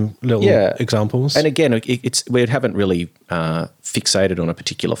 give some little examples. And again, we haven't really fixated on a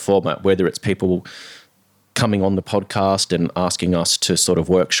particular format, whether it's people coming on the podcast and asking us to sort of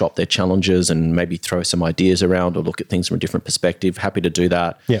workshop their challenges and maybe throw some ideas around or look at things from a different perspective. Happy to do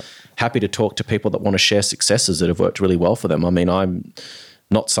that. Yeah. Happy to talk to people that want to share successes that have worked really well for them. I mean, I'm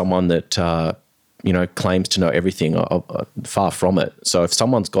not someone that claims to know everything. Far from it. So if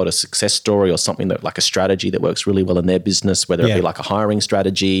someone's got a success story or something that, like a strategy that works really well in their business, whether it be like a hiring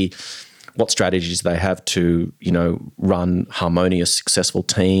strategy, what strategies they have to, run harmonious, successful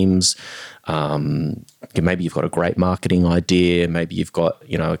teams. Maybe you've got a great marketing idea. Maybe you've got,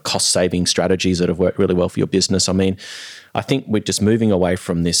 cost-saving strategies that have worked really well for your business. I mean, I think we're just moving away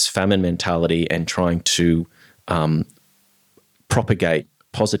from this famine mentality and trying to propagate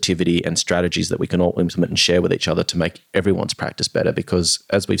positivity and strategies that we can all implement and share with each other to make everyone's practice better. Because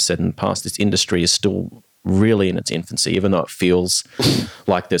as we've said in the past, this industry is still really in its infancy. Even though it feels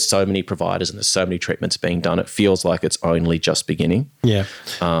like there's so many providers and there's so many treatments being done, it feels like it's only just beginning. Yeah.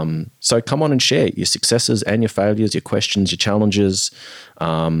 So come on and share your successes and your failures, your questions, your challenges.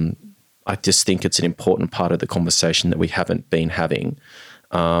 I just think it's an important part of the conversation that we haven't been having.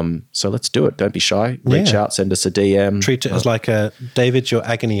 So let's do it. Don't be shy. Reach out, send us a DM. Treat it as like a David's your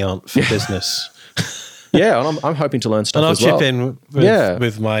agony aunt for business. And I'm hoping to learn stuff as well. And I'll chip in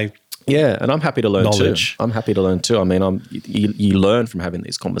with my and I'm happy to learn knowledge. too. I'm happy to learn too. I mean, you learn from having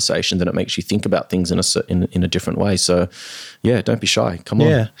these conversations, and it makes you think about things in a different way. So, don't be shy. Come on.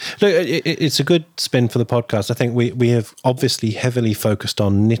 Yeah, look, it's a good spin for the podcast. I think we have obviously heavily focused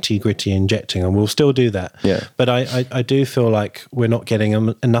on nitty gritty injecting, and we'll still do that. Yeah, but I do feel like we're not getting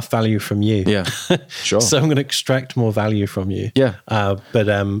enough value from you. Yeah, sure. So I'm going to extract more value from you. Yeah.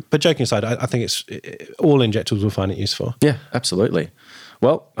 But joking aside, I think it's all injectors will find it useful. Yeah, absolutely.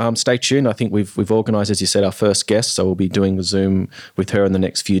 Well, stay tuned. I think we've organised, as you said, our first guest. So we'll be doing a Zoom with her in the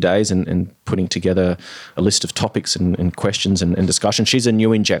next few days and putting together a list of topics and questions and discussion. She's a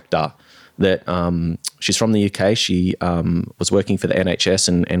new injector that she's from the UK. She was working for the NHS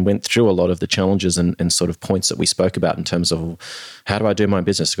and went through a lot of the challenges and sort of points that we spoke about in terms of how do I do my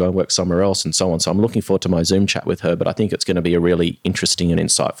business to go and work somewhere else and so on. So I'm looking forward to my Zoom chat with her, but I think it's going to be a really interesting and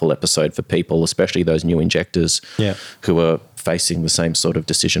insightful episode for people, especially those new injectors who are facing the same sort of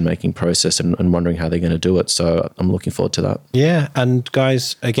decision-making process and wondering how they're going to do it. So I'm looking forward to that. Yeah. And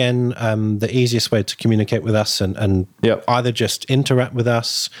guys, again, the easiest way to communicate with us and either just interact with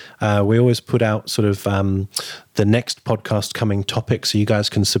us. We always put out sort of the next podcast coming topic, so you guys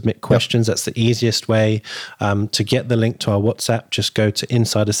can submit questions. That's the easiest way. To get the link to our WhatsApp, just go to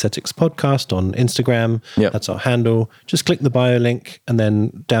Inside Aesthetics Podcast on Instagram. That's our handle. Just click the bio link, and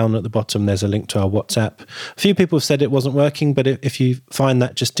then down at the bottom there's a link to our WhatsApp. A few people have said it wasn't working, but if you find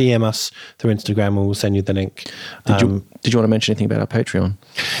that, just DM us through Instagram and we'll send you the link. Did you want to mention anything about our Patreon?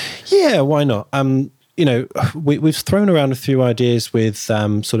 Yeah, why not? We've thrown around a few ideas with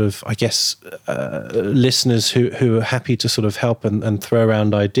sort of, I guess, listeners who are happy to sort of help and throw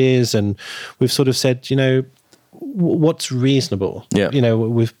around ideas. And we've sort of said, what's reasonable? Yeah.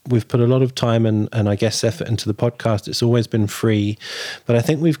 We've put a lot of time and I guess effort into the podcast. It's always been free, but I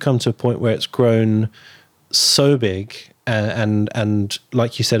think we've come to a point where it's grown so big and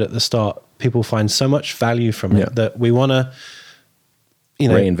like you said at the start, people find so much value from it that we want to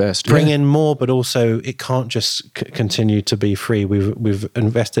reinvest, bring in more, but also it can't just continue to be free. We've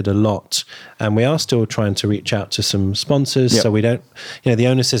invested a lot, and we are still trying to reach out to some sponsors. So we don't, the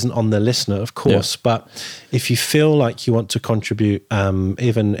onus isn't on the listener, of course, but if you feel like you want to contribute,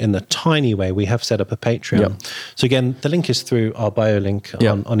 even in a tiny way, we have set up a Patreon. So again, the link is through our bio link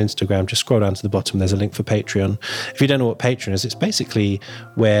on Instagram. Just scroll down to the bottom. There's a link for Patreon. If you don't know what Patreon is, it's basically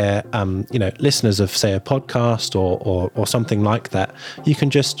where, listeners of, say, a podcast or something like that, you can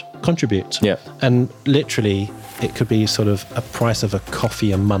just contribute. And literally it could be sort of a price of a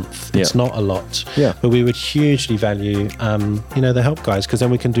coffee a month. It's not a lot. But we would hugely value the help, guys, because then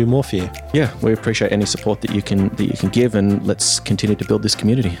we can do more for you. We appreciate any support that you can give, and let's continue to build this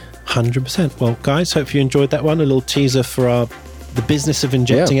community. 100%. Well, guys, hope you enjoyed that one. A little teaser for the business of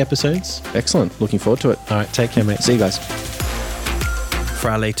injecting episodes. Excellent. Looking forward to it. All right, take care, mate. See you guys. For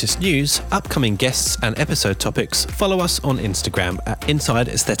our latest news, upcoming guests and episode topics, follow us on Instagram at Inside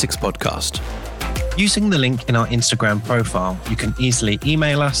Aesthetics Podcast. Using the link in our Instagram profile, you can easily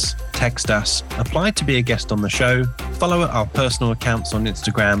email us, text us, apply to be a guest on the show, follow our personal accounts on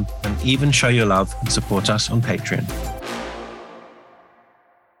Instagram, and even show your love and support us on Patreon.